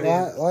haven't.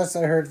 Last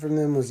I heard from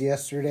them was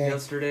yesterday.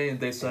 And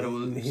they said it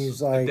was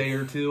He's like, a day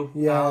or two.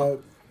 Yeah,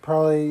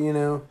 probably,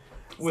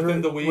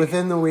 within the week.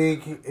 Within the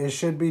week, it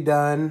should be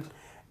done.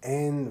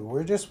 And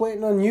we're just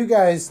waiting on you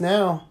guys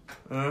now.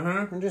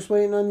 Uh-huh. We're just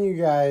waiting on you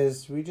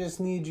guys. We just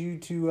need you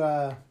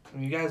to...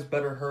 You guys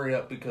better hurry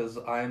up because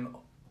I'm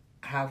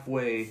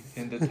halfway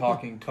into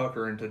talking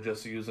Tucker into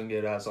just using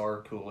it as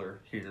our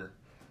cooler here.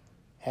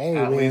 Hey,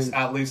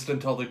 at least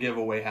until the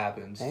giveaway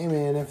happens. Hey,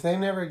 man, if they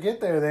never get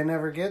there, they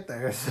never get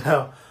there.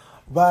 So,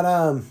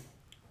 but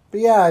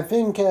yeah, I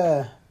think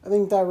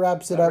that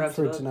wraps it up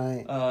for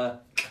tonight.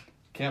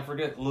 Can't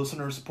forget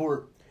listener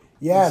support.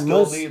 Yeah, we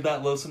still need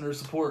that listener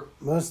support.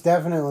 Most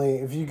definitely.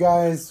 If you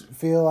guys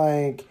feel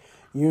like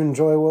you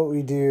enjoy what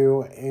we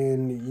do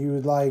and you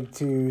would like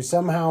to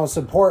somehow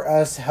support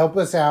us, help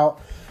us out,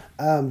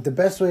 the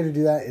best way to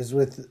do that is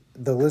with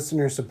the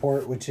listener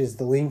support, which is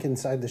the link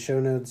inside the show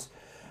notes,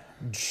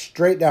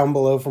 straight down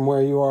below from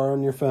where you are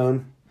on your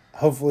phone.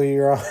 Hopefully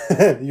you're on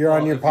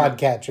on your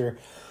podcatcher.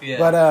 Yeah.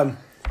 But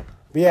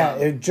yeah,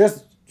 it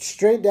just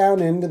straight down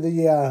into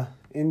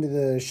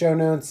the show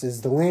notes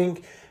is the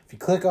link. If you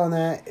click on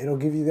that, it'll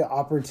give you the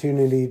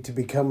opportunity to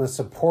become a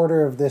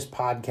supporter of this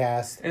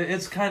podcast.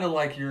 It's kind of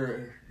like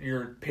your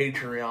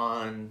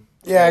Patreon.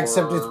 Yeah,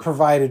 except it's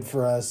provided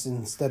for us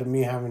instead of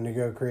me having to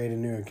go create a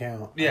new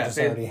account. Yeah,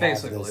 basically.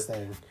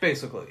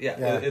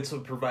 Yeah, it's a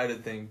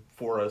provided thing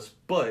for us.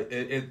 But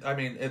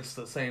it's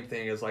the same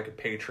thing as like a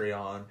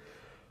Patreon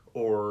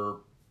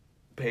or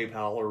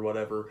PayPal or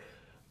whatever.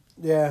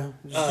 Yeah,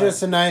 it's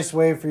just a nice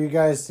way for you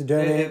guys to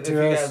donate to us. If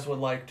you guys would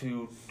like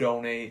to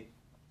donate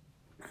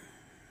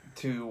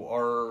to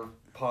our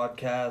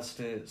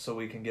podcast so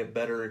we can get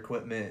better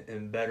equipment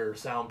and better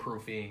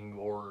soundproofing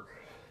or,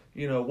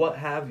 what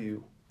have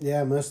you.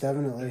 Yeah, most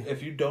definitely.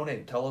 If you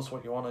donate, tell us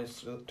what you want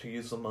us to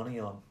use the money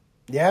on.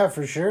 Yeah,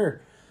 for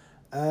sure.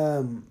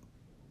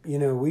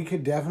 We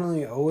could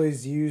definitely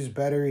always use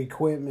better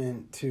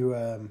equipment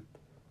to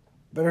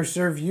better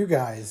serve you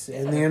guys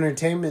and the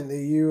entertainment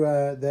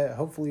that that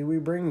hopefully we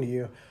bring to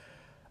you.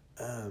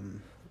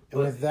 And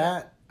with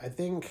that, I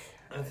think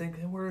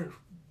we're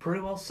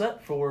pretty well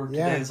set for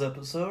today's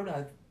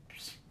episode.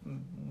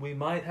 We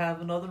might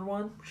have another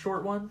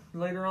short one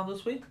later on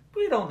this week.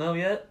 We don't know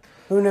yet.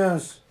 Who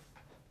knows?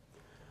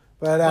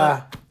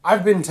 But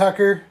I've been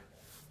Tucker.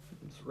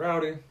 It's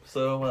Rowdy.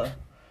 So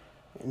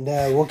and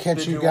we'll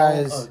catch you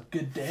guys. A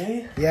good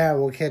day. Yeah,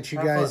 we'll catch you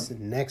guys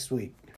next week.